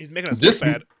 he's making us this-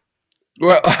 look bad.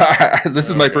 Well, this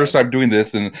is my first time doing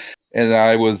this, and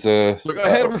I was Look, I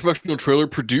had a professional trailer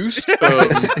produced.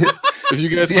 If you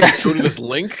guys can Yeah. go to this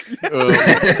link,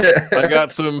 I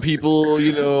got some people,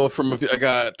 you know, I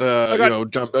got you know,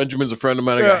 John Benjamin's a friend of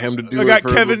mine. I got him to do I it got for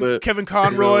a little Kevin bit. Kevin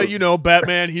Conroy. know. You know,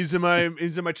 Batman. He's in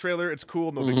my trailer. It's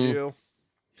cool. No big Mhm. deal.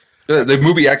 the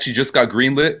movie actually just got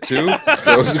greenlit too.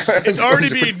 So It's already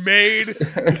being made.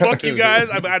 Fuck you guys.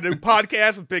 I'm at a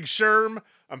podcast with Big Sherm.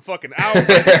 I'm fucking out.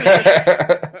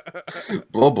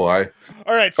 Oh boy.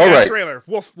 All right, so All that right. trailer,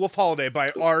 Wolf Holiday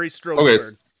by Ari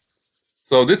Strosenberg.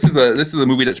 So this is a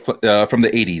movie that's from the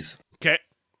 80s. Okay.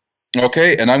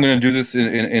 Okay, and I'm going to do this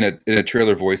in a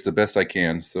trailer voice the best I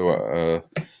can. So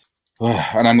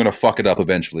and I'm going to fuck it up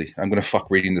eventually. I'm going to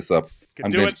fuck reading this up. Okay,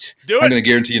 I'm do gonna, it. Do I'm it. going to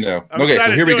guarantee you now. I'm Okay, so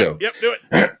excited. here we Do go. it. Yep, do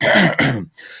it.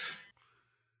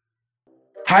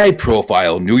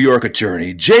 High-profile New York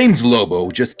attorney James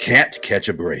Lobo just can't catch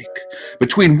a break.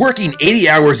 Between working 80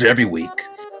 hours every week,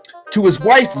 to his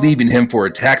wife leaving him for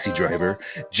a taxi driver,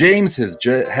 James has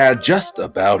had just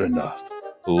about enough.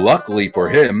 Luckily for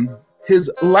him,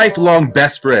 his lifelong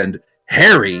best friend,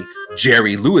 Harry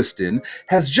Jerry Lewiston,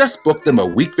 has just booked them a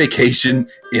week vacation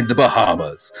in the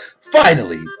Bahamas.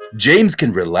 Finally, James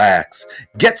can relax,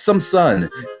 get some sun,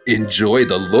 enjoy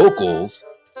the locals,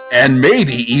 and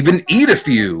maybe even eat a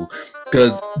few.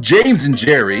 Because James and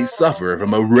Jerry suffer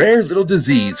from a rare little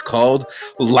disease called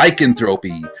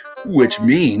lycanthropy, which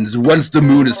means once the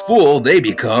moon is full, they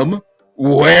become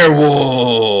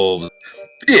werewolves.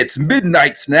 It's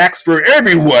midnight snacks for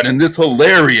everyone in this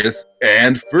hilarious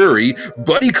and furry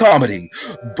buddy comedy.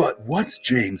 But once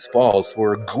James falls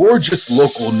for a gorgeous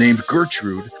local named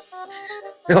Gertrude,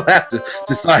 he'll have to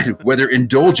decide whether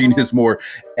indulging his more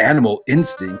animal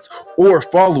instincts or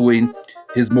following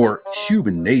his more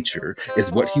human nature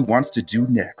is what he wants to do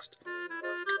next.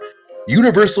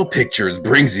 Universal Pictures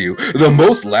brings you the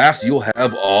most laughs you'll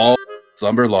have all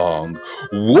summer long.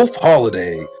 Wolf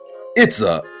Holiday. It's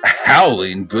a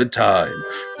howling good time.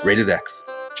 Rated X.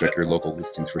 Check your local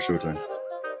listings for showtimes.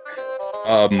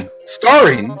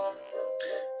 Starring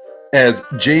as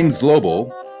James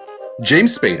Lobo,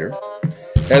 James Spader,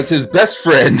 as his best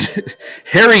friend,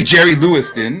 Harry Jerry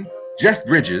Lewiston, Jeff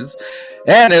Bridges,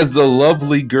 and as the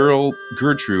lovely girl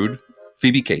Gertrude,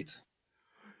 Phoebe Cates.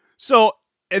 So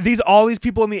all these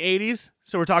people in the 80s?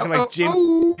 So we're talking like James.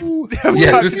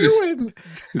 Yes, this is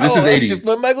 80s. Just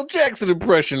my Michael Jackson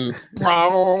impression.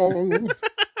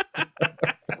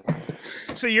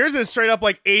 So yours is straight up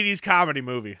like 80s comedy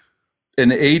movie. An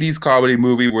 80s comedy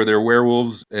movie where they're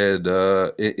werewolves and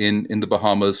in the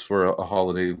Bahamas for a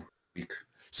holiday week.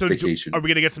 So vacation. Are we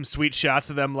gonna get some sweet shots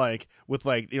of them like with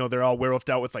like, you know, they're all werewolfed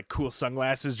out with like cool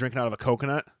sunglasses, drinking out of a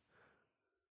coconut?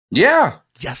 Yeah,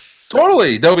 Yes,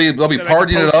 totally. They'll be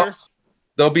partying it up. poster?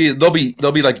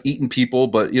 They'll be like eating people,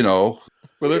 but you know.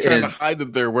 Well, they're trying to hide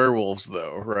that they're werewolves,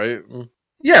 though, right?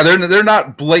 Yeah, they're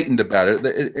not blatant about it,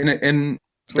 and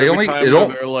So they every only time they don't.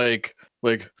 they're like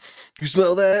you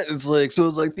smell that? It's like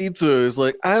smells like pizza. It's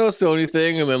like I don't smell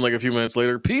anything, and then like a few minutes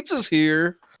later, pizza's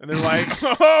here. And they're like,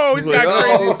 oh, he's got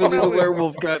like, crazy so the smell.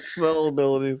 werewolf got smell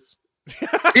abilities.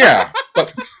 Yeah,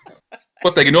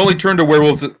 but they can only turn to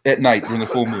werewolves at night during the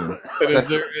full moon. And is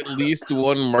there at least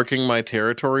one marking my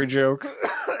territory joke?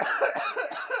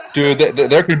 Dude,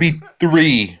 there could be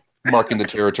 3 marking the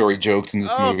territory jokes in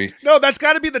this movie. No, that's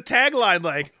got to be the tagline,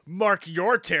 like "Mark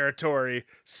your territory,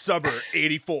 summer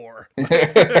 '84." One of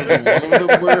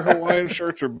them wear Hawaiian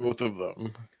shirts, or both of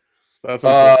them. That's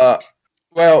important.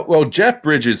 Well, Jeff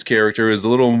Bridges' character is a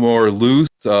little more loose.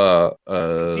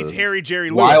 He's Harry Jerry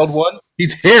Lewis. Wild one.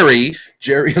 He's Harry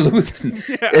Jerry Lewis,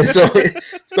 Yeah. and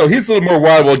so he's a little more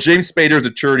wild. While James Spader's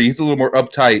attorney, he's a little more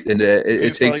uptight, and it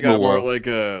He's takes probably him a got while.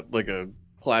 more like a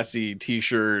classy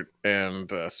T-shirt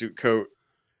and suit coat,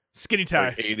 Skinny tie.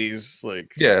 like 80s.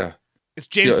 Like Yeah, It's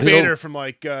James Yeah, he'll- Spader from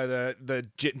like the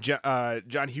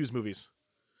John Hughes movies.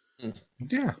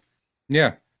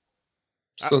 yeah.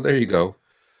 So there you go,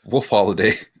 Wolf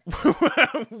Holiday.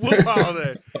 Wolf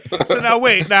Holiday. So now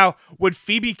wait, would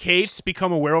Phoebe Cates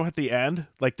become a werewolf at the end?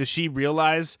 Like, does she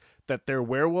realize that they're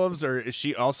werewolves, or is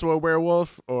she also a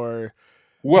werewolf? Or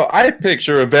Well, I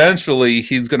picture eventually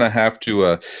he's gonna have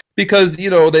to, because you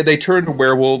know they turn to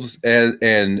werewolves and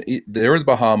they're in the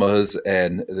Bahamas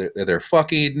and they're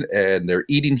fucking and they're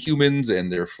eating humans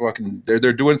and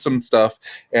they're doing some stuff,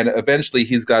 and eventually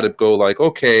he's got to go like,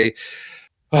 okay,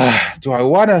 do I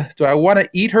wanna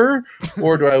eat her,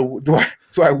 or do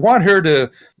I want her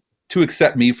to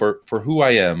accept me for who I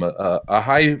am, a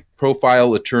high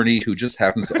profile attorney who just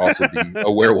happens to also be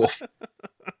a werewolf.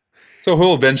 So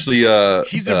he'll eventually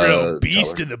she's a real tell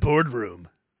beast her. in the boardroom.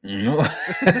 He'll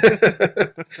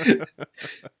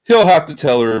have to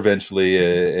tell her eventually,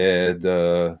 and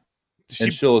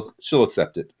she'll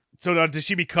accept it. So now, does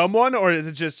she become one, or is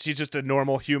it just she's just a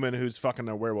normal human who's fucking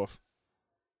a werewolf?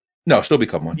 No, she'll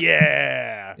become one.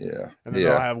 Yeah. Yeah, And then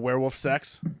they'll have werewolf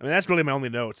sex. I mean, that's really my only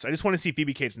notes. I just want to see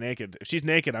Phoebe Cates naked. If she's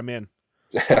naked, I'm in.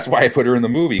 That's why I put her in the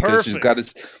movie, because she's got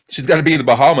Perfect. to be in the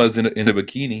Bahamas in a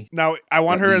bikini. Now, I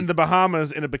want At her in least. the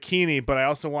Bahamas in a bikini, but I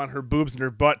also want her boobs and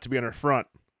her butt to be on her front.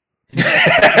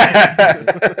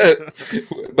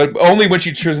 But only when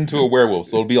she turns into a werewolf,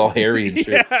 so it'll be all hairy and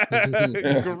shit.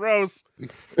 Yeah. Gross.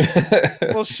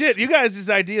 Well, shit, you guys'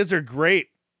 ideas are great.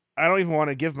 I don't even want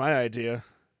to give my idea.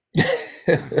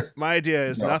 My idea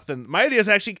is nothing. My idea is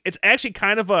it's actually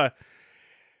kind of a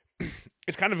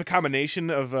combination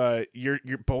of your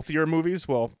both of your movies.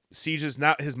 Well, Siege is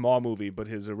not his Maw movie, but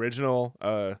his original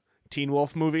Teen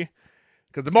Wolf movie.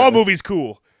 Because the Maw movie's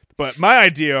cool. But my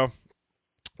idea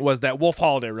was that Wolf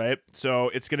Holiday, right? So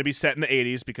it's going to be set in the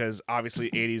 80s, because obviously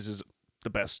 80s is the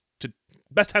best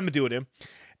time to do it in.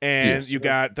 And Yes. you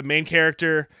got the main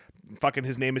character, fucking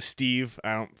his name is Steve.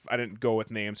 I didn't go with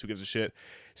names. Who gives a shit?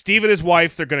 Steve and his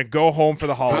wife, they're going to go home for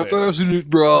the holidays.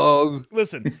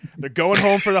 Listen, they're going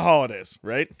home for the holidays,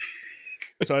 right?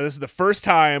 So this is the first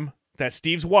time that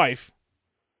Steve's wife,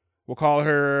 we'll call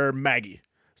her Maggie.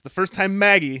 It's the first time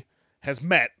Maggie has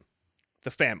met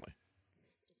the family.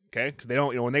 Okay? Because they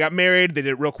don't, when they got married, they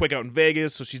did it real quick out in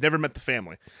Vegas, so she's never met the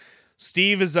family.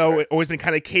 Steve has always been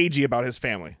kind of cagey about his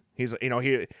family. He's,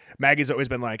 Maggie's always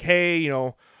been like, hey,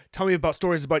 tell me about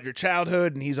stories about your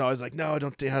childhood, and he's always like, no, I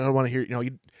don't want to hear.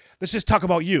 Let's just talk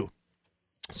about you.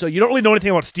 So you don't really know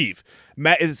anything about Steve.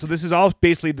 So this is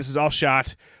all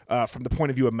shot from the point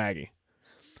of view of Maggie.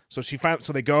 So they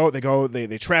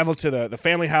travel to the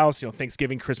family house,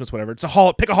 Thanksgiving, Christmas, whatever. It's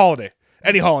a pick a holiday,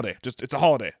 any holiday. It's a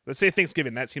holiday. Let's say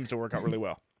Thanksgiving. That seems to work out really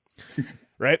well.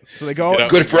 Right? So they go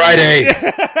Good Friday.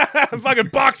 fucking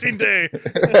Boxing Day.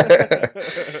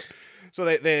 So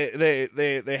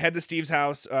they head to Steve's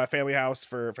house, family house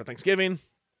for Thanksgiving.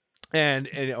 And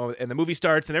the movie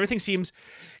starts and everything seems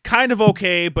kind of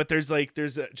okay, but there's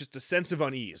just a sense of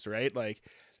unease, right? Like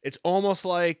it's almost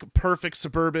like perfect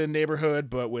suburban neighborhood,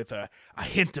 but with a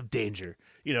hint of danger,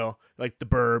 like The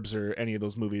Burbs or any of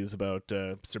those movies about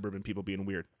suburban people being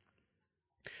weird.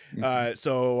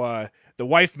 So the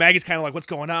wife Maggie's kind of like, what's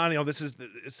going on? This is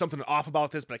something off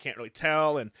about this, but I can't really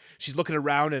tell. And she's looking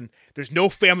around and there's no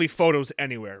family photos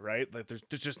anywhere, right? Like there's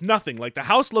just nothing. Like the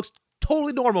house looks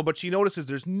totally normal, but she notices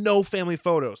there's no family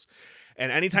photos.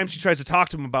 And anytime she tries to talk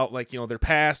to them about their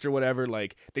past or whatever,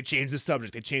 like they change the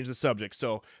subject.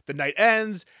 So the night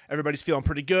ends, everybody's feeling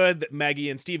pretty good. That Maggie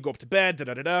and Steve go up to bed,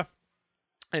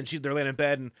 and they're laying in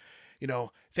bed and,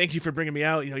 thank you for bringing me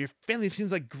out. Your family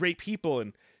seems like great people.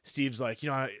 And Steve's like,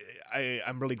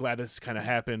 I'm really glad this kind of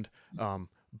happened.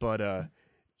 But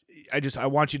I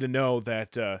want you to know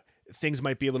that things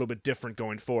might be a little bit different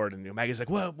going forward. And Maggie's like,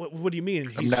 what do you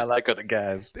mean? I'm not like other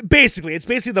guys. It's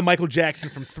basically the Michael Jackson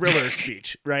from Thriller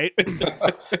speech, right?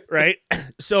 Right.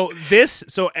 So this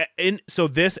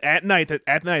at night,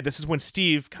 this is when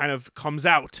Steve kind of comes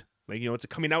out, it's a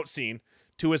coming out scene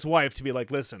to his wife to be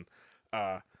like, listen,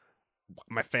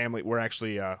 my family, we're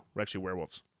actually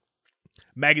werewolves.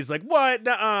 Maggie's like, what?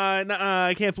 Nuh-uh,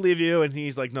 I can't believe you. And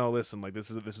he's like, no, listen, like this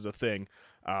is a thing.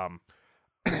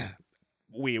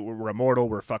 We're immortal.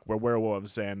 We're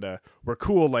werewolves, and we're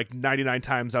cool like 99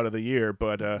 times out of the year.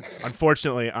 But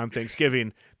unfortunately, on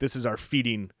Thanksgiving, this is our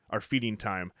feeding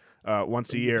time.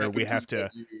 Once a year, we have to.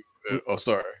 Oh,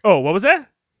 sorry. Oh, what was that?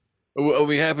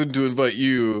 We happened to invite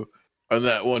you on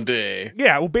that one day.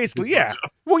 Yeah, well, basically, yeah.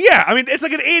 Well, yeah, I mean, it's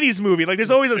like an 80s movie. Like,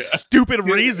 there's always a stupid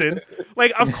reason.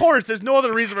 Like, of course, there's no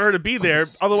other reason for her to be there.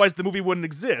 Otherwise, the movie wouldn't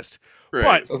exist. Right.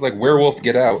 But Sounds like Werewolf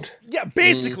Get Out. yeah,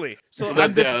 basically. So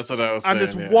That's what I was saying. on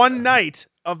this one night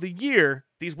of the year,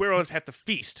 these werewolves have to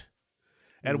feast.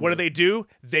 And what do?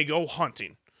 They go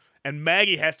hunting. And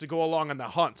Maggie has to go along on the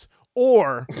hunt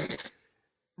or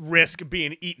risk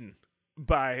being eaten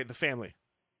by the family.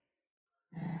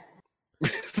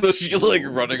 So she's like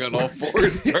running on all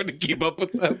fours, trying to keep up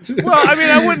with them. Well, I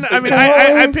mean,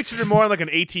 I pictured her more like an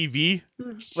ATV.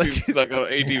 She's like on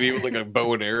an ATV with like a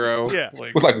bow and arrow. Yeah.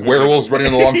 With like werewolves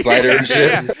running alongside her and shit.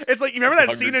 Yeah. It's like, you remember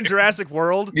that scene in Jurassic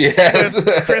World? Yes.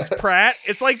 With Chris Pratt?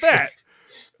 It's like that.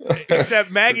 Except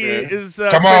Maggie is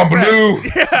Come Chris on, Pratt. Blue.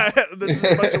 Yeah, there's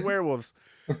a bunch of werewolves.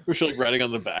 Was she like riding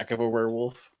on the back of a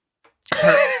werewolf?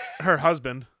 Her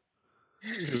husband.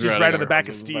 She's riding right on her the back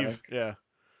of husband's Steve. Yeah.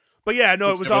 But yeah, no,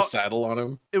 it was Have all a saddle on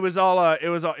him. but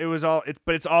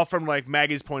it's all from like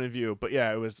Maggie's point of view. But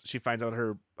yeah, she finds out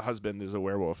her husband is a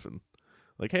werewolf and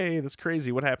like, hey, that's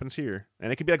crazy. What happens here?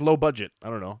 And it could be like low budget.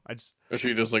 I don't know. Or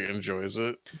she just like enjoys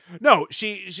it. No,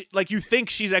 she like, you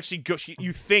think she's actually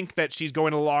you think that she's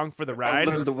going along for the ride.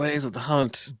 I learned the ways of the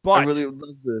hunt. But I really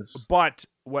love this. But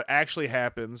what actually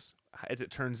happens, as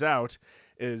it turns out,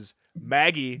 is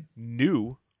Maggie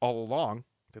knew all along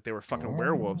that they were fucking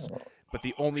werewolves. But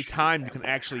the only time you can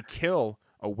actually kill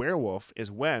a werewolf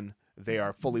is when they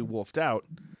are fully wolfed out.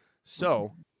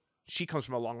 So she comes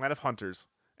from a long line of hunters,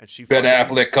 and Ben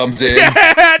Affleck comes in.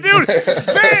 Yeah, dude,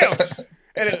 bam!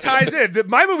 And it ties in.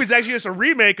 My movie's actually just a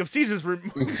remake of Caesar's and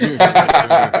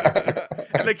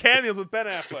the cameos with Ben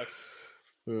Affleck.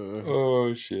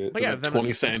 Oh shit! But yeah,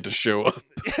 20 Cent to show up.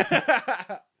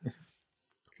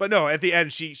 But no, at the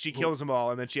end, she kills them all,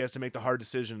 and then she has to make the hard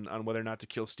decision on whether or not to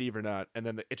kill Steve or not. And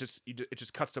then it just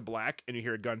cuts to black, and you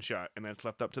hear a gunshot, and then it's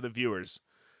left up to the viewers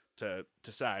to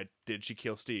decide, did she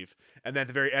kill Steve? And then at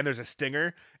the very end, there's a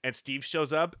stinger, and Steve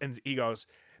shows up, and he goes,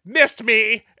 "Missed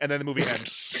me!" And then the movie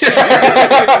ends.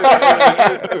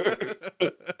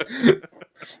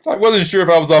 I wasn't sure if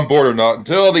I was on board or not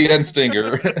until the end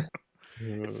stinger.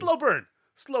 It's slow burn.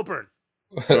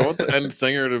 I want the end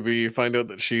singer to find out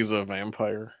that she's a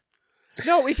vampire.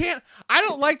 No, we can't. I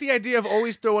don't like the idea of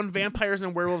always throwing vampires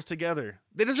and werewolves together.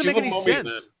 That doesn't She's make any a mummy,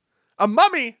 sense. then. A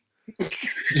mummy?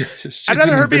 She's I'd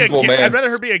rather an her be invisible man. I'd rather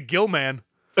her be a gill man.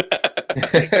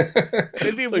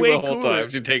 It'd be Like way the whole cooler. time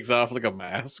she takes off like a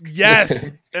mask.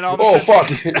 Yes. And all of a Oh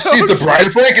sudden- fuck! She's the bride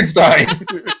of Frankenstein.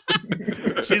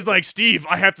 She's like, Steve,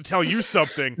 I have to tell you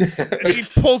something. And she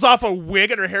pulls off a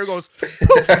wig and her hair goes,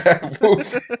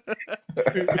 Woof.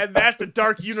 and that's the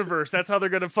dark universe. That's how they're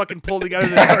going to fucking pull together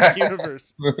the dark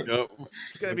universe. Yep.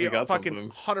 It's going to We be got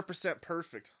fucking something. 100%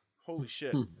 perfect. Holy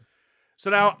shit. So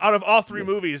now, out of all three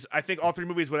movies, I think all three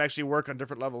movies would actually work on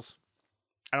different levels.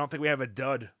 I don't think we have a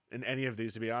dud in any of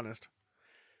these, to be honest.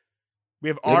 We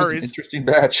have It was an Ari's. interesting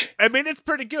batch. I mean, it's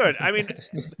pretty good. I mean,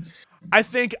 I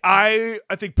think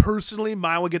personally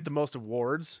mine would get the most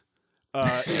awards,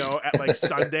 at like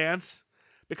Sundance,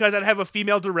 because I'd have a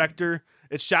female director.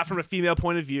 It's shot from a female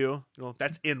point of view.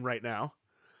 That's in right now.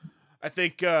 I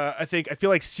feel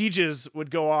like Sieges would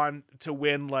go on to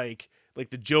win like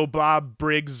the Joe Bob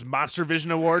Briggs Monster Vision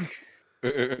Award,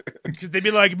 because they'd be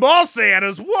like, Mall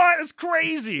Santas, what? It's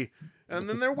crazy. And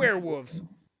then they're werewolves.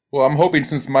 Well, I'm hoping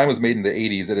since mine was made in the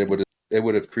 80s that it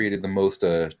would have created the most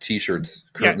T-shirts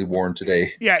currently worn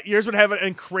today. Yeah, yours would have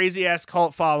a crazy ass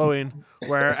cult following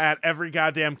where at every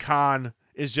goddamn con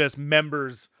is just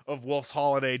members of Wolf's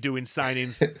Holiday doing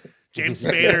signings. James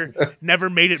Spader never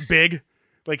made it big.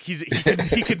 Like he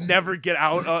could never get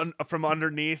out from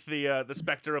underneath the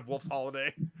specter of Wolf's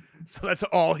Holiday. So that's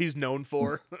all he's known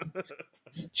for.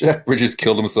 Jeff Bridges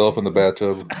killed himself in the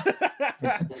bathtub.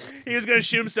 He was gonna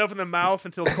shoot himself in the mouth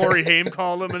until Corey Haim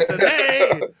called him and said,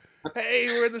 "Hey,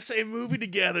 we're in the same movie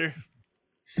together."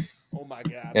 Oh my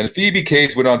god! And Phoebe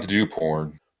Cates went on to do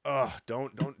porn. Oh,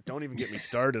 don't even get me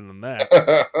started on that.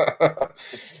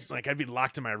 Like, I'd be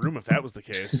locked in my room if that was the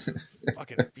case.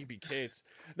 Fucking Phoebe Cates.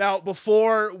 Now,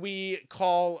 before we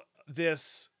call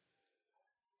this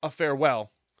a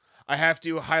farewell, I have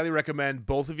to highly recommend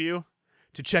both of you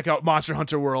to check out Monster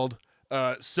Hunter World.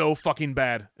 So fucking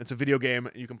bad. It's a video game.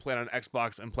 You can play it on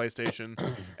Xbox and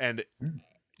PlayStation. And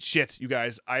shit, you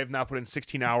guys, I have now put in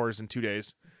 16 hours in 2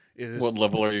 days. It is What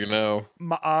level are you now?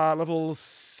 level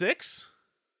 6?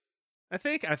 I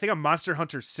think I'm Monster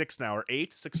Hunter 6 now, or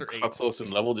 8, 6 or 8. How close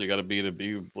in level do you got to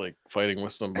be like fighting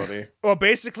with somebody? Well,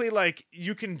 basically, like,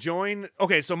 you can join.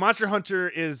 Okay, so Monster Hunter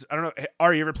is, I don't know.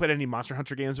 Ari, you ever played any Monster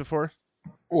Hunter games before?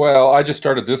 Well, I just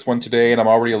started this one today, and I'm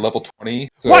already a level 20.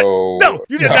 So... What? No,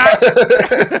 you did not.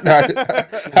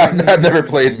 No, I've never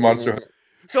played Monster Hunter.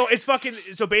 So it's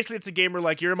so basically it's a game where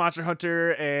like you're a monster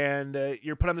hunter and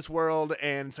you're put on this world,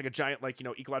 and it's like a giant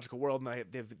ecological world, and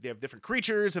they have different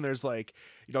creatures, and there's like,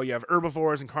 you have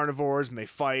herbivores and carnivores, and they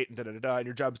fight and and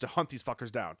your job is to hunt these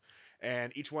fuckers down.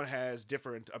 And each one has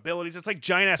different abilities. It's like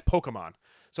giant ass Pokemon.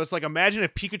 So it's like, imagine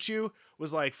if Pikachu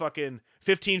was like fucking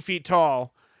 15 feet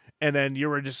tall, and then you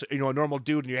were just a normal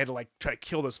dude, and you had to like try to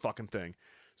kill this fucking thing.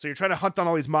 So you're trying to hunt down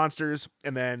all these monsters,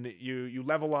 and then you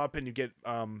level up and you get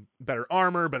better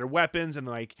armor, better weapons, and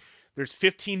like there's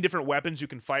 15 different weapons you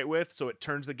can fight with. So it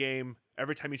turns the game,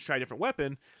 every time you try a different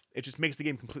weapon, it just makes the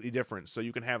game completely different. So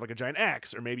you can have like a giant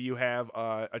axe, or maybe you have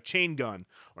a chain gun,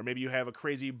 or maybe you have a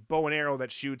crazy bow and arrow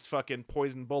that shoots fucking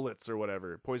poison bullets or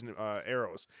whatever, poison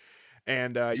arrows.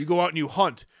 And you go out and you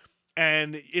hunt,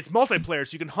 and it's multiplayer,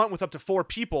 so you can hunt with up to 4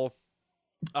 people,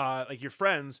 like your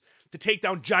friends, to take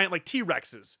down giant like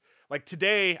T-Rexes. Like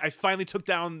today, I finally took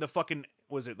down the fucking,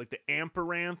 was it like the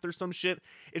Amaranth or some shit?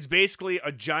 It's basically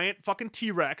a giant fucking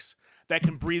T-Rex that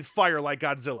can breathe fire like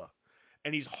Godzilla.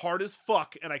 And he's hard as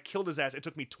fuck, and I killed his ass. It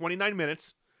took me 29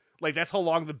 minutes. Like, that's how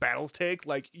long the battles take.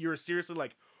 Like, you're seriously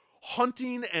like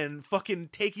hunting and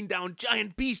fucking taking down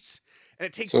giant beasts. And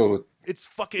it takes, it's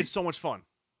so much fun.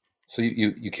 So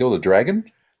you killed a dragon?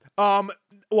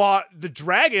 Well, the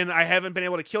dragon I haven't been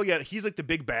able to kill yet. He's like the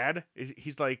big bad.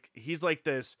 He's like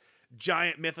this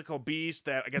giant mythical beast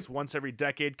that I guess once every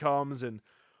decade comes, and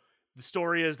the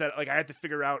story is that like I have to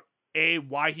figure out A,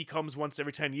 why he comes once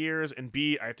every 10 years, and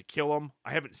B, I have to kill him.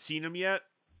 I haven't seen him yet.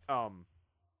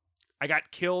 I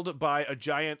got killed by a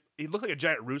giant, he looked like a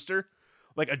giant rooster,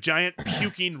 like a giant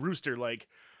puking rooster. Like,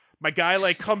 my guy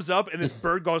like comes up and this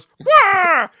bird goes,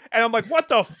 "Wah!" And I'm like, what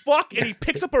the fuck? And he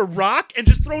picks up a rock and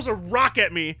just throws a rock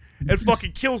at me and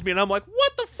fucking kills me. And I'm like,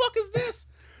 what the fuck is this?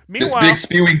 Meanwhile, this big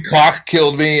spewing cock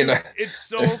killed me. And it's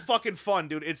so fucking fun,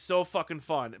 dude. It's so fucking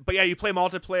fun. But yeah, you play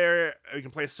multiplayer, you can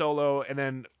play solo, and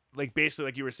then like basically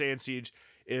like you were saying, Siege,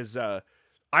 is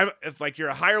if like you're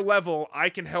a higher level, I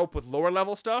can help with lower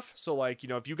level stuff. So like,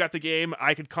 if you got the game,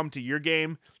 I could come to your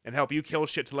game and help you kill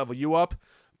shit to level you up.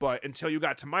 But until you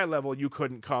got to my level, you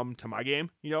couldn't come to my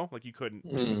game, like you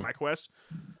couldn't do my quest.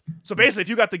 So basically, if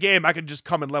you got the game, I could just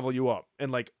come and level you up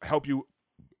and like help you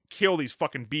kill these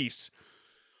fucking beasts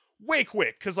way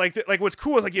quick. Because like what's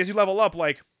cool is like as you level up,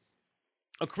 like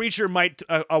a creature might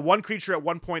one creature at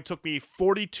one point took me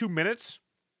 42 minutes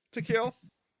to kill.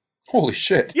 Holy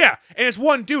shit. Yeah, and it's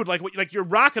one dude. Like you're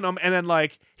rocking him, and then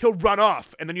like he'll run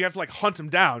off, and then you have to like hunt him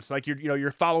down. So like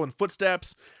you're following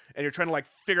footsteps, and you're trying to like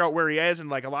figure out where he is. And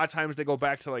like a lot of times they go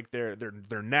back to like their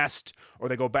nest, or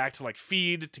they go back to like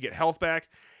feed to get health back.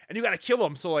 And you got to kill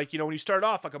him. So like when you start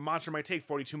off, like a monster might take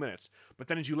 42 minutes, but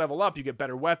then as you level up, you get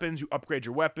better weapons, you upgrade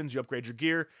your weapons, you upgrade your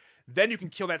gear. Then you can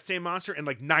kill that same monster in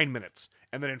like 9 minutes,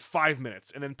 and then in 5 minutes,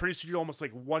 and then pretty soon you're almost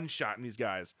like one shot in these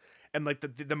guys. And like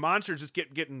the monsters just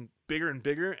getting bigger and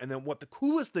bigger. And then what the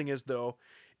coolest thing is though,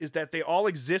 is that they all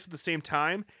exist at the same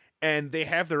time, and they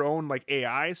have their own like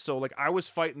AI. So like I was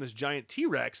fighting this giant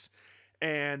T-Rex,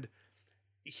 and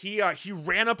he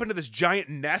ran up into this giant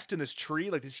nest in this tree,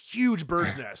 like this huge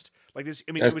bird's nest, like this.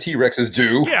 I mean, As T-Rexes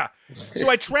do. Yeah. So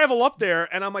I travel up there,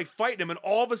 and I'm like fighting him, and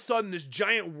all of a sudden this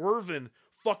giant Wyvern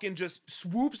fucking just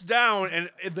swoops down, and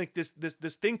like this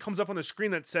thing comes up on the screen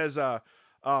that says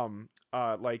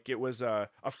like it was a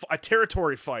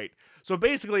territory fight. So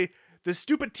basically, this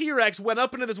stupid T-Rex went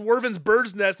up into this Wyvern's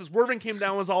bird's nest. This Wyvern came down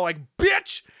and was all like,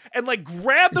 bitch! And like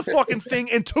grabbed the fucking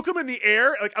thing and took him in the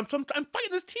air. Like I'm fighting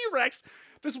this T-Rex.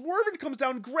 This Wyvern comes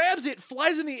down, grabs it,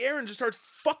 flies in the air, and just starts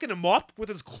fucking him up with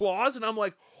his claws. And I'm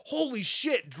like, holy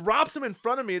shit, drops him in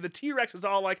front of me. The T-Rex is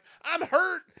all like, I'm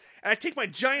hurt. And I take my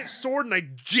giant sword and I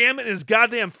jam it in his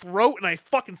goddamn throat, and I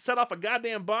fucking set off a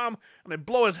goddamn bomb, and I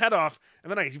blow his head off.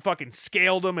 And then I fucking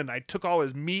scaled him, and I took all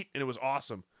his meat, and it was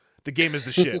awesome. The game is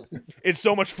the shit. It's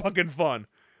so much fucking fun.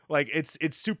 Like it's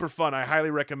super fun. I highly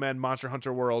recommend Monster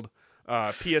Hunter World,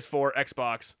 PS4,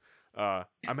 Xbox.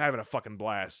 I'm having a fucking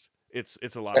blast. It's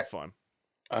a lot of fun.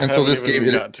 I And so haven't this even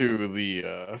game- got to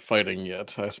the fighting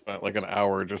yet. I spent like an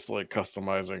hour just like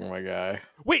customizing my guy.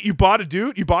 Wait, you bought a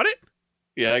dude? You bought it?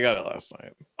 Yeah, I got it last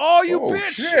night. Oh, you Oh,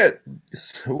 bitch! shit.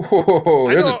 Whoa,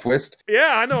 I there's know. a twist.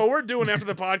 Yeah, I know what we're doing after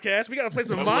the podcast. We gotta play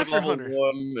some I'm Monster level Hunter.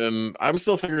 1, and I'm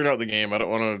still figuring out the game. I don't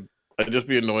want to. I'd just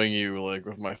be annoying you like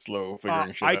with my slow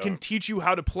figuring shit I out. can teach you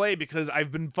how to play because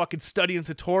I've been fucking studying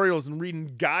tutorials and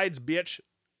reading guides, bitch.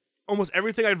 Almost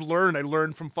everything I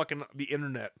learned from fucking the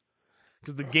internet.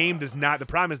 Because the game does not. The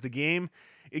problem is the game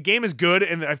is good,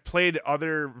 and I've played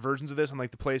other versions of this on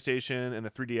like the PlayStation and the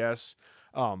 3DS.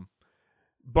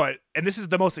 And this is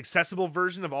the most accessible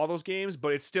version of all those games,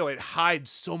 but it hides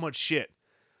so much shit.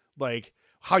 Like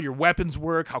how your weapons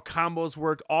work, how combos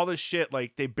work, all this shit.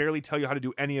 Like they barely tell you how to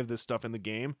do any of this stuff in the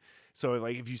game. So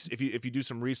like if you do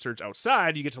some research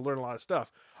outside, you get to learn a lot of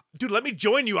stuff. Dude, let me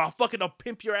join you. I'll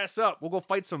pimp your ass up. We'll go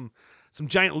fight some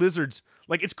giant lizards.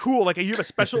 Like it's cool. Like you have a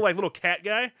special like little cat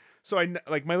guy. So I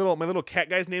like my little cat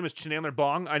guy's name is Chenandler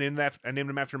Bong. I named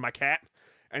him after my cat,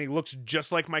 and he looks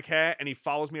just like my cat, and he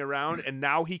follows me around. And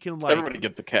now he can like Everybody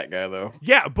get the cat guy though.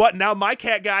 yeah, but now my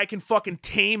cat guy can fucking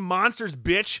tame monsters,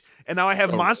 bitch. And now I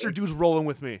have Oh, monster really? dudes rolling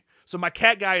with me. So my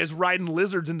cat guy is riding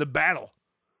lizards into battle.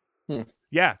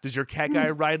 Yeah, does your cat guy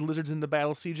ride lizards into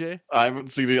battle, CJ? I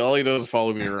haven't seen it. All he does is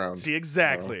follow me around. See,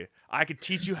 exactly. I could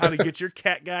teach you how to get your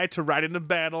cat guy to ride into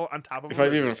battle on top of If a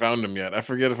I've lizard. even found him yet, I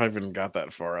forget if I've even got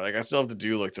that far. Like I still have to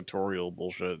do like tutorial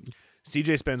bullshit.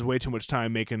 CJ spends way too much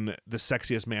time making the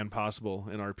sexiest man possible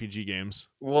in RPG games.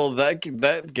 Well, that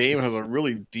game has a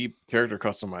really deep character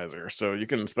customizer, so you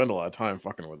can spend a lot of time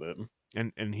fucking with it.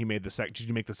 And he made did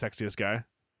you make the sexiest guy?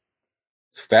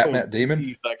 Fat Oh, Matt Damon.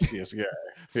 the sexiest guy.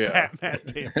 Yeah, Fat Matt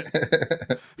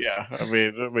Damon. yeah. I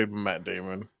mean Matt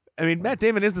Damon. I mean, Matt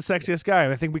Damon is the sexiest guy,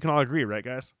 and I think we can all agree, right,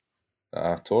 guys?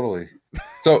 Totally.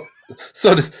 So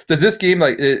does this game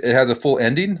like it has a full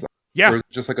ending? Yeah. Or is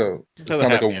it just like it's has a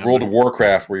not like happy a World of ending.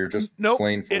 Warcraft where you're just Nope,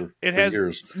 playing for, it for has-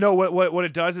 years. No, what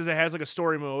it does is it has like a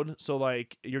story mode. So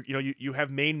like you have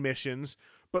main missions,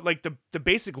 but like the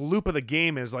basic loop of the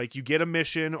game is like you get a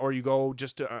mission or you go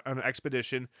just on an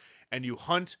expedition and you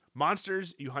hunt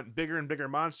monsters, you hunt bigger and bigger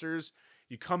monsters,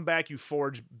 you come back, you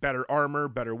forge better armor,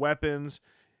 better weapons,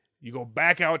 you go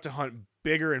back out to hunt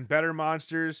bigger and better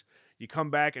monsters, you come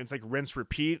back and it's like rinse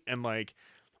repeat. And like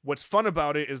what's fun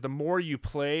about it is the more you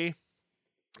play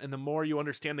and the more you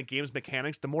understand the game's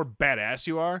mechanics, the more badass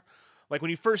you are. Like when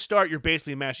you first start, you're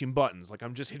basically mashing buttons. Like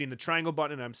I'm just hitting the triangle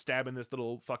button and I'm stabbing this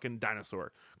little fucking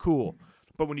dinosaur. Cool.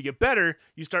 But when you get better,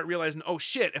 you start realizing, oh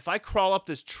shit, if I crawl up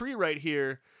this tree right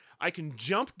here, I can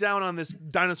jump down on this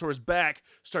dinosaur's back,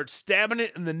 start stabbing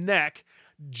it in the neck,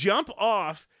 jump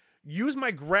off, use my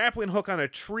grappling hook on a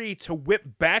tree to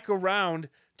whip back around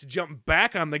to jump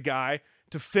back on the guy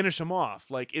to finish him off.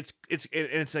 Like it's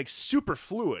like super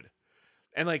fluid.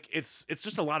 And like it's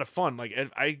just a lot of fun. Like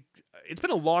it's been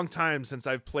a long time since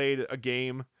I've played a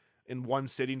game in one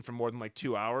sitting for more than like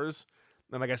 2 hours.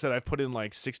 And like I said, I've put in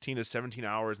like 16 to 17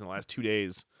 hours in the last 2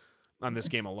 days on this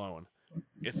game alone.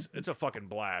 It's a fucking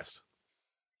blast.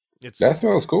 That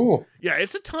sounds cool. Yeah,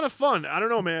 it's a ton of fun. I don't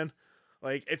know, man.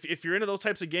 Like, if you're into those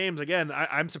types of games, again,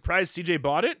 I'm surprised CJ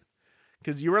bought it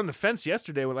because you were on the fence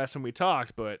yesterday when last time we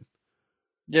talked. But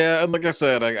Yeah, and like I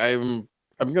said, I'm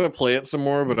gonna play it some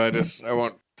more, but I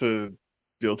want to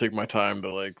take my time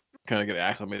to like kind of get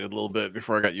acclimated a little bit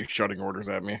before I got you shouting orders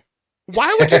at me.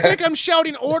 why would you think I'm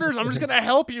shouting orders? I'm just gonna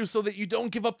help you so that you don't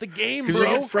give up the game, Because you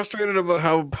bro. get frustrated about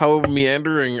how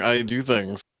meandering I do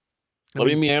things. Let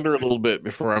me meander a little bit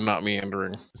before I'm not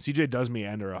meandering. CJ does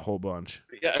meander a whole bunch.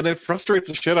 Yeah, and it frustrates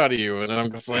the shit out of you, and then I'm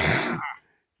just like,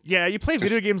 Yeah, you play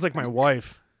video games like my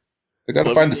wife. I gotta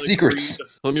let find me, the like, secrets.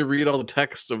 let me read all the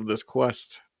text of this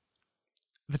quest.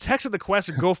 The text of the quest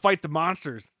is go fight the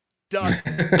monsters. Done.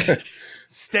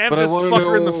 Stab But I this want to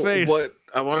fucker in the know face.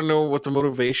 I want to know what the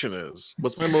motivation is.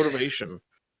 What's my motivation?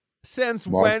 Since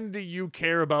Mon- when do you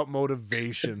care about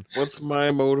motivation? What's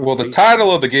my motivation? Well, the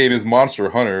title of the game is Monster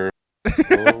Hunter.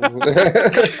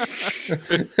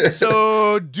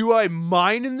 So, do I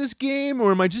mine in this game,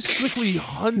 or am I just strictly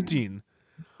hunting?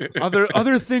 Are there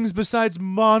other things besides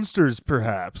monsters,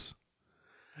 perhaps?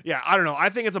 Yeah, I don't know. I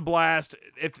think it's a blast.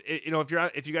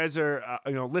 If you guys are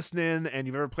listening and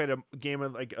you've ever played a game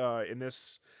of, like in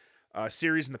this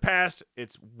series in the past,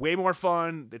 it's way more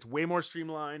fun. It's way more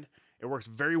streamlined. It works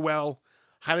very well.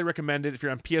 Highly recommend it. If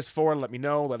you're on PS4, let me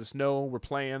know. Let us know we're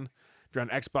playing. If you're on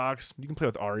Xbox, you can play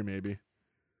with Ari maybe.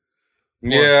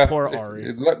 Yeah, poor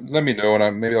Ari. let me know,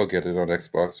 and maybe I'll get it on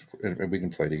Xbox, and we can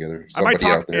play together. I might Somebody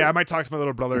out talk. there. Yeah, I might talk to my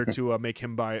little brother to make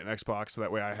him buy an Xbox, so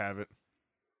that way I have it.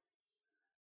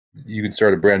 You can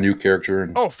start a brand new character.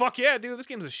 And Oh fuck yeah, dude! This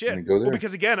game's a shit. Go there. Well,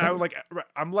 because again,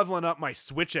 I'm leveling up my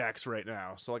switch axe right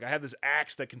now. So like I have this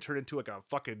axe that can turn into like a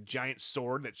fucking giant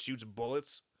sword that shoots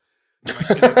bullets.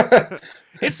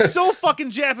 It's so fucking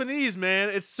Japanese, man.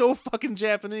 It's so fucking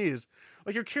Japanese.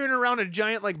 Like you're carrying around a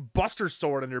giant like Buster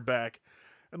sword on your back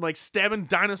and like stabbing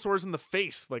dinosaurs in the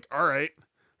face. Like, all right,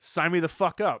 sign me the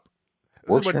fuck up.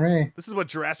 Works for me. This is what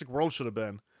Jurassic World should have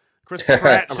been. Chris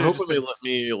Pratt. I'm should have just hoping they been let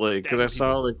me like because I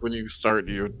saw like when you start,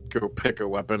 you go pick a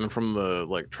weapon from the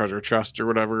like treasure chest or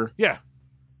whatever. Yeah.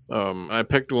 I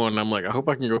picked one. And I'm like, I hope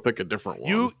I can go pick a different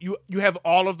one. You have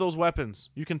all of those weapons.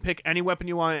 You can pick any weapon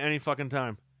you want at any fucking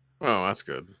time. Oh, that's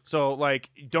good. So like,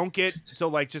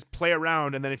 just play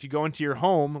around, and then if you go into your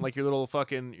home, like your little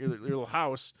fucking your little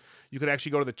house, you could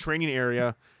actually go to the training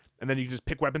area, and then you just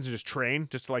pick weapons and just train,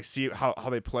 just to like see how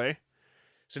they play.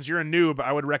 Since you're a noob,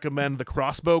 I would recommend the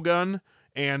crossbow gun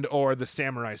or the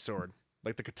samurai sword,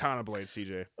 like the katana blade,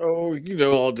 CJ. Oh,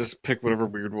 I'll just pick whatever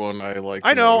weird one I like. I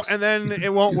the know, most. and then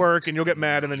it won't work, and you'll get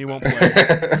mad, and then you won't play.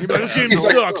 You'll be like, this game He's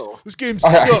like, sucks. "Oh." This game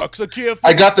sucks. I can't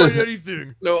I got play the-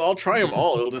 anything. No, I'll try them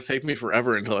all. It'll just take me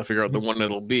forever until I figure out the one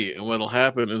it'll be. And what'll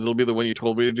happen is it'll be the one you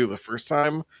told me to do the first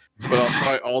time, but I'll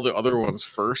try all the other ones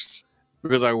first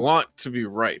because I want to be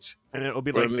right. And it'll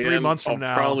be But like in the 3 end, months from I'll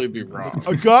now. probably be wrong.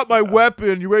 I got my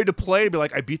weapon. You ready to play? Be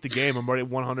like, I beat the game. I'm already at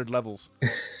 100 levels.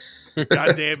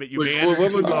 God damn it, you Like, man. well,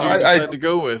 what would you I- decide to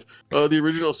go with? The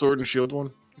original sword and shield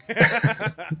one.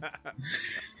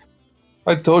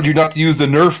 I told you not to use the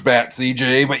Nerf bat,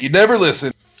 CJ, but you never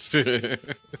listen.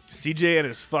 CJ and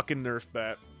his fucking Nerf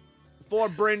bat. For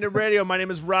Braindead Radio, my name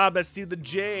is Rob. That's Steve the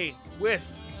J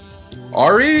with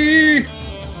Ari!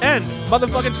 and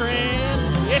motherfucking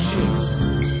transmission.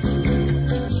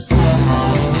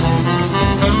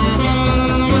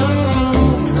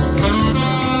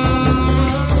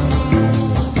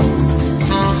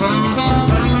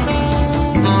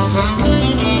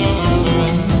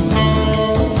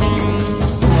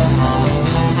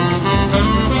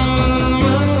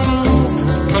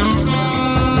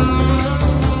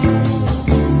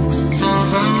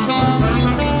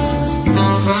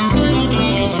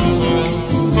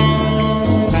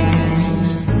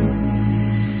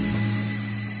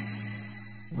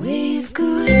 Wave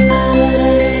goodbye.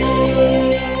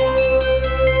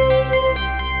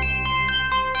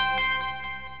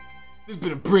 This has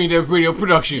been a Brain Dead Radio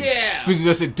production. Yeah! Visit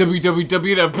us at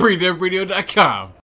www.braindeadradio.com.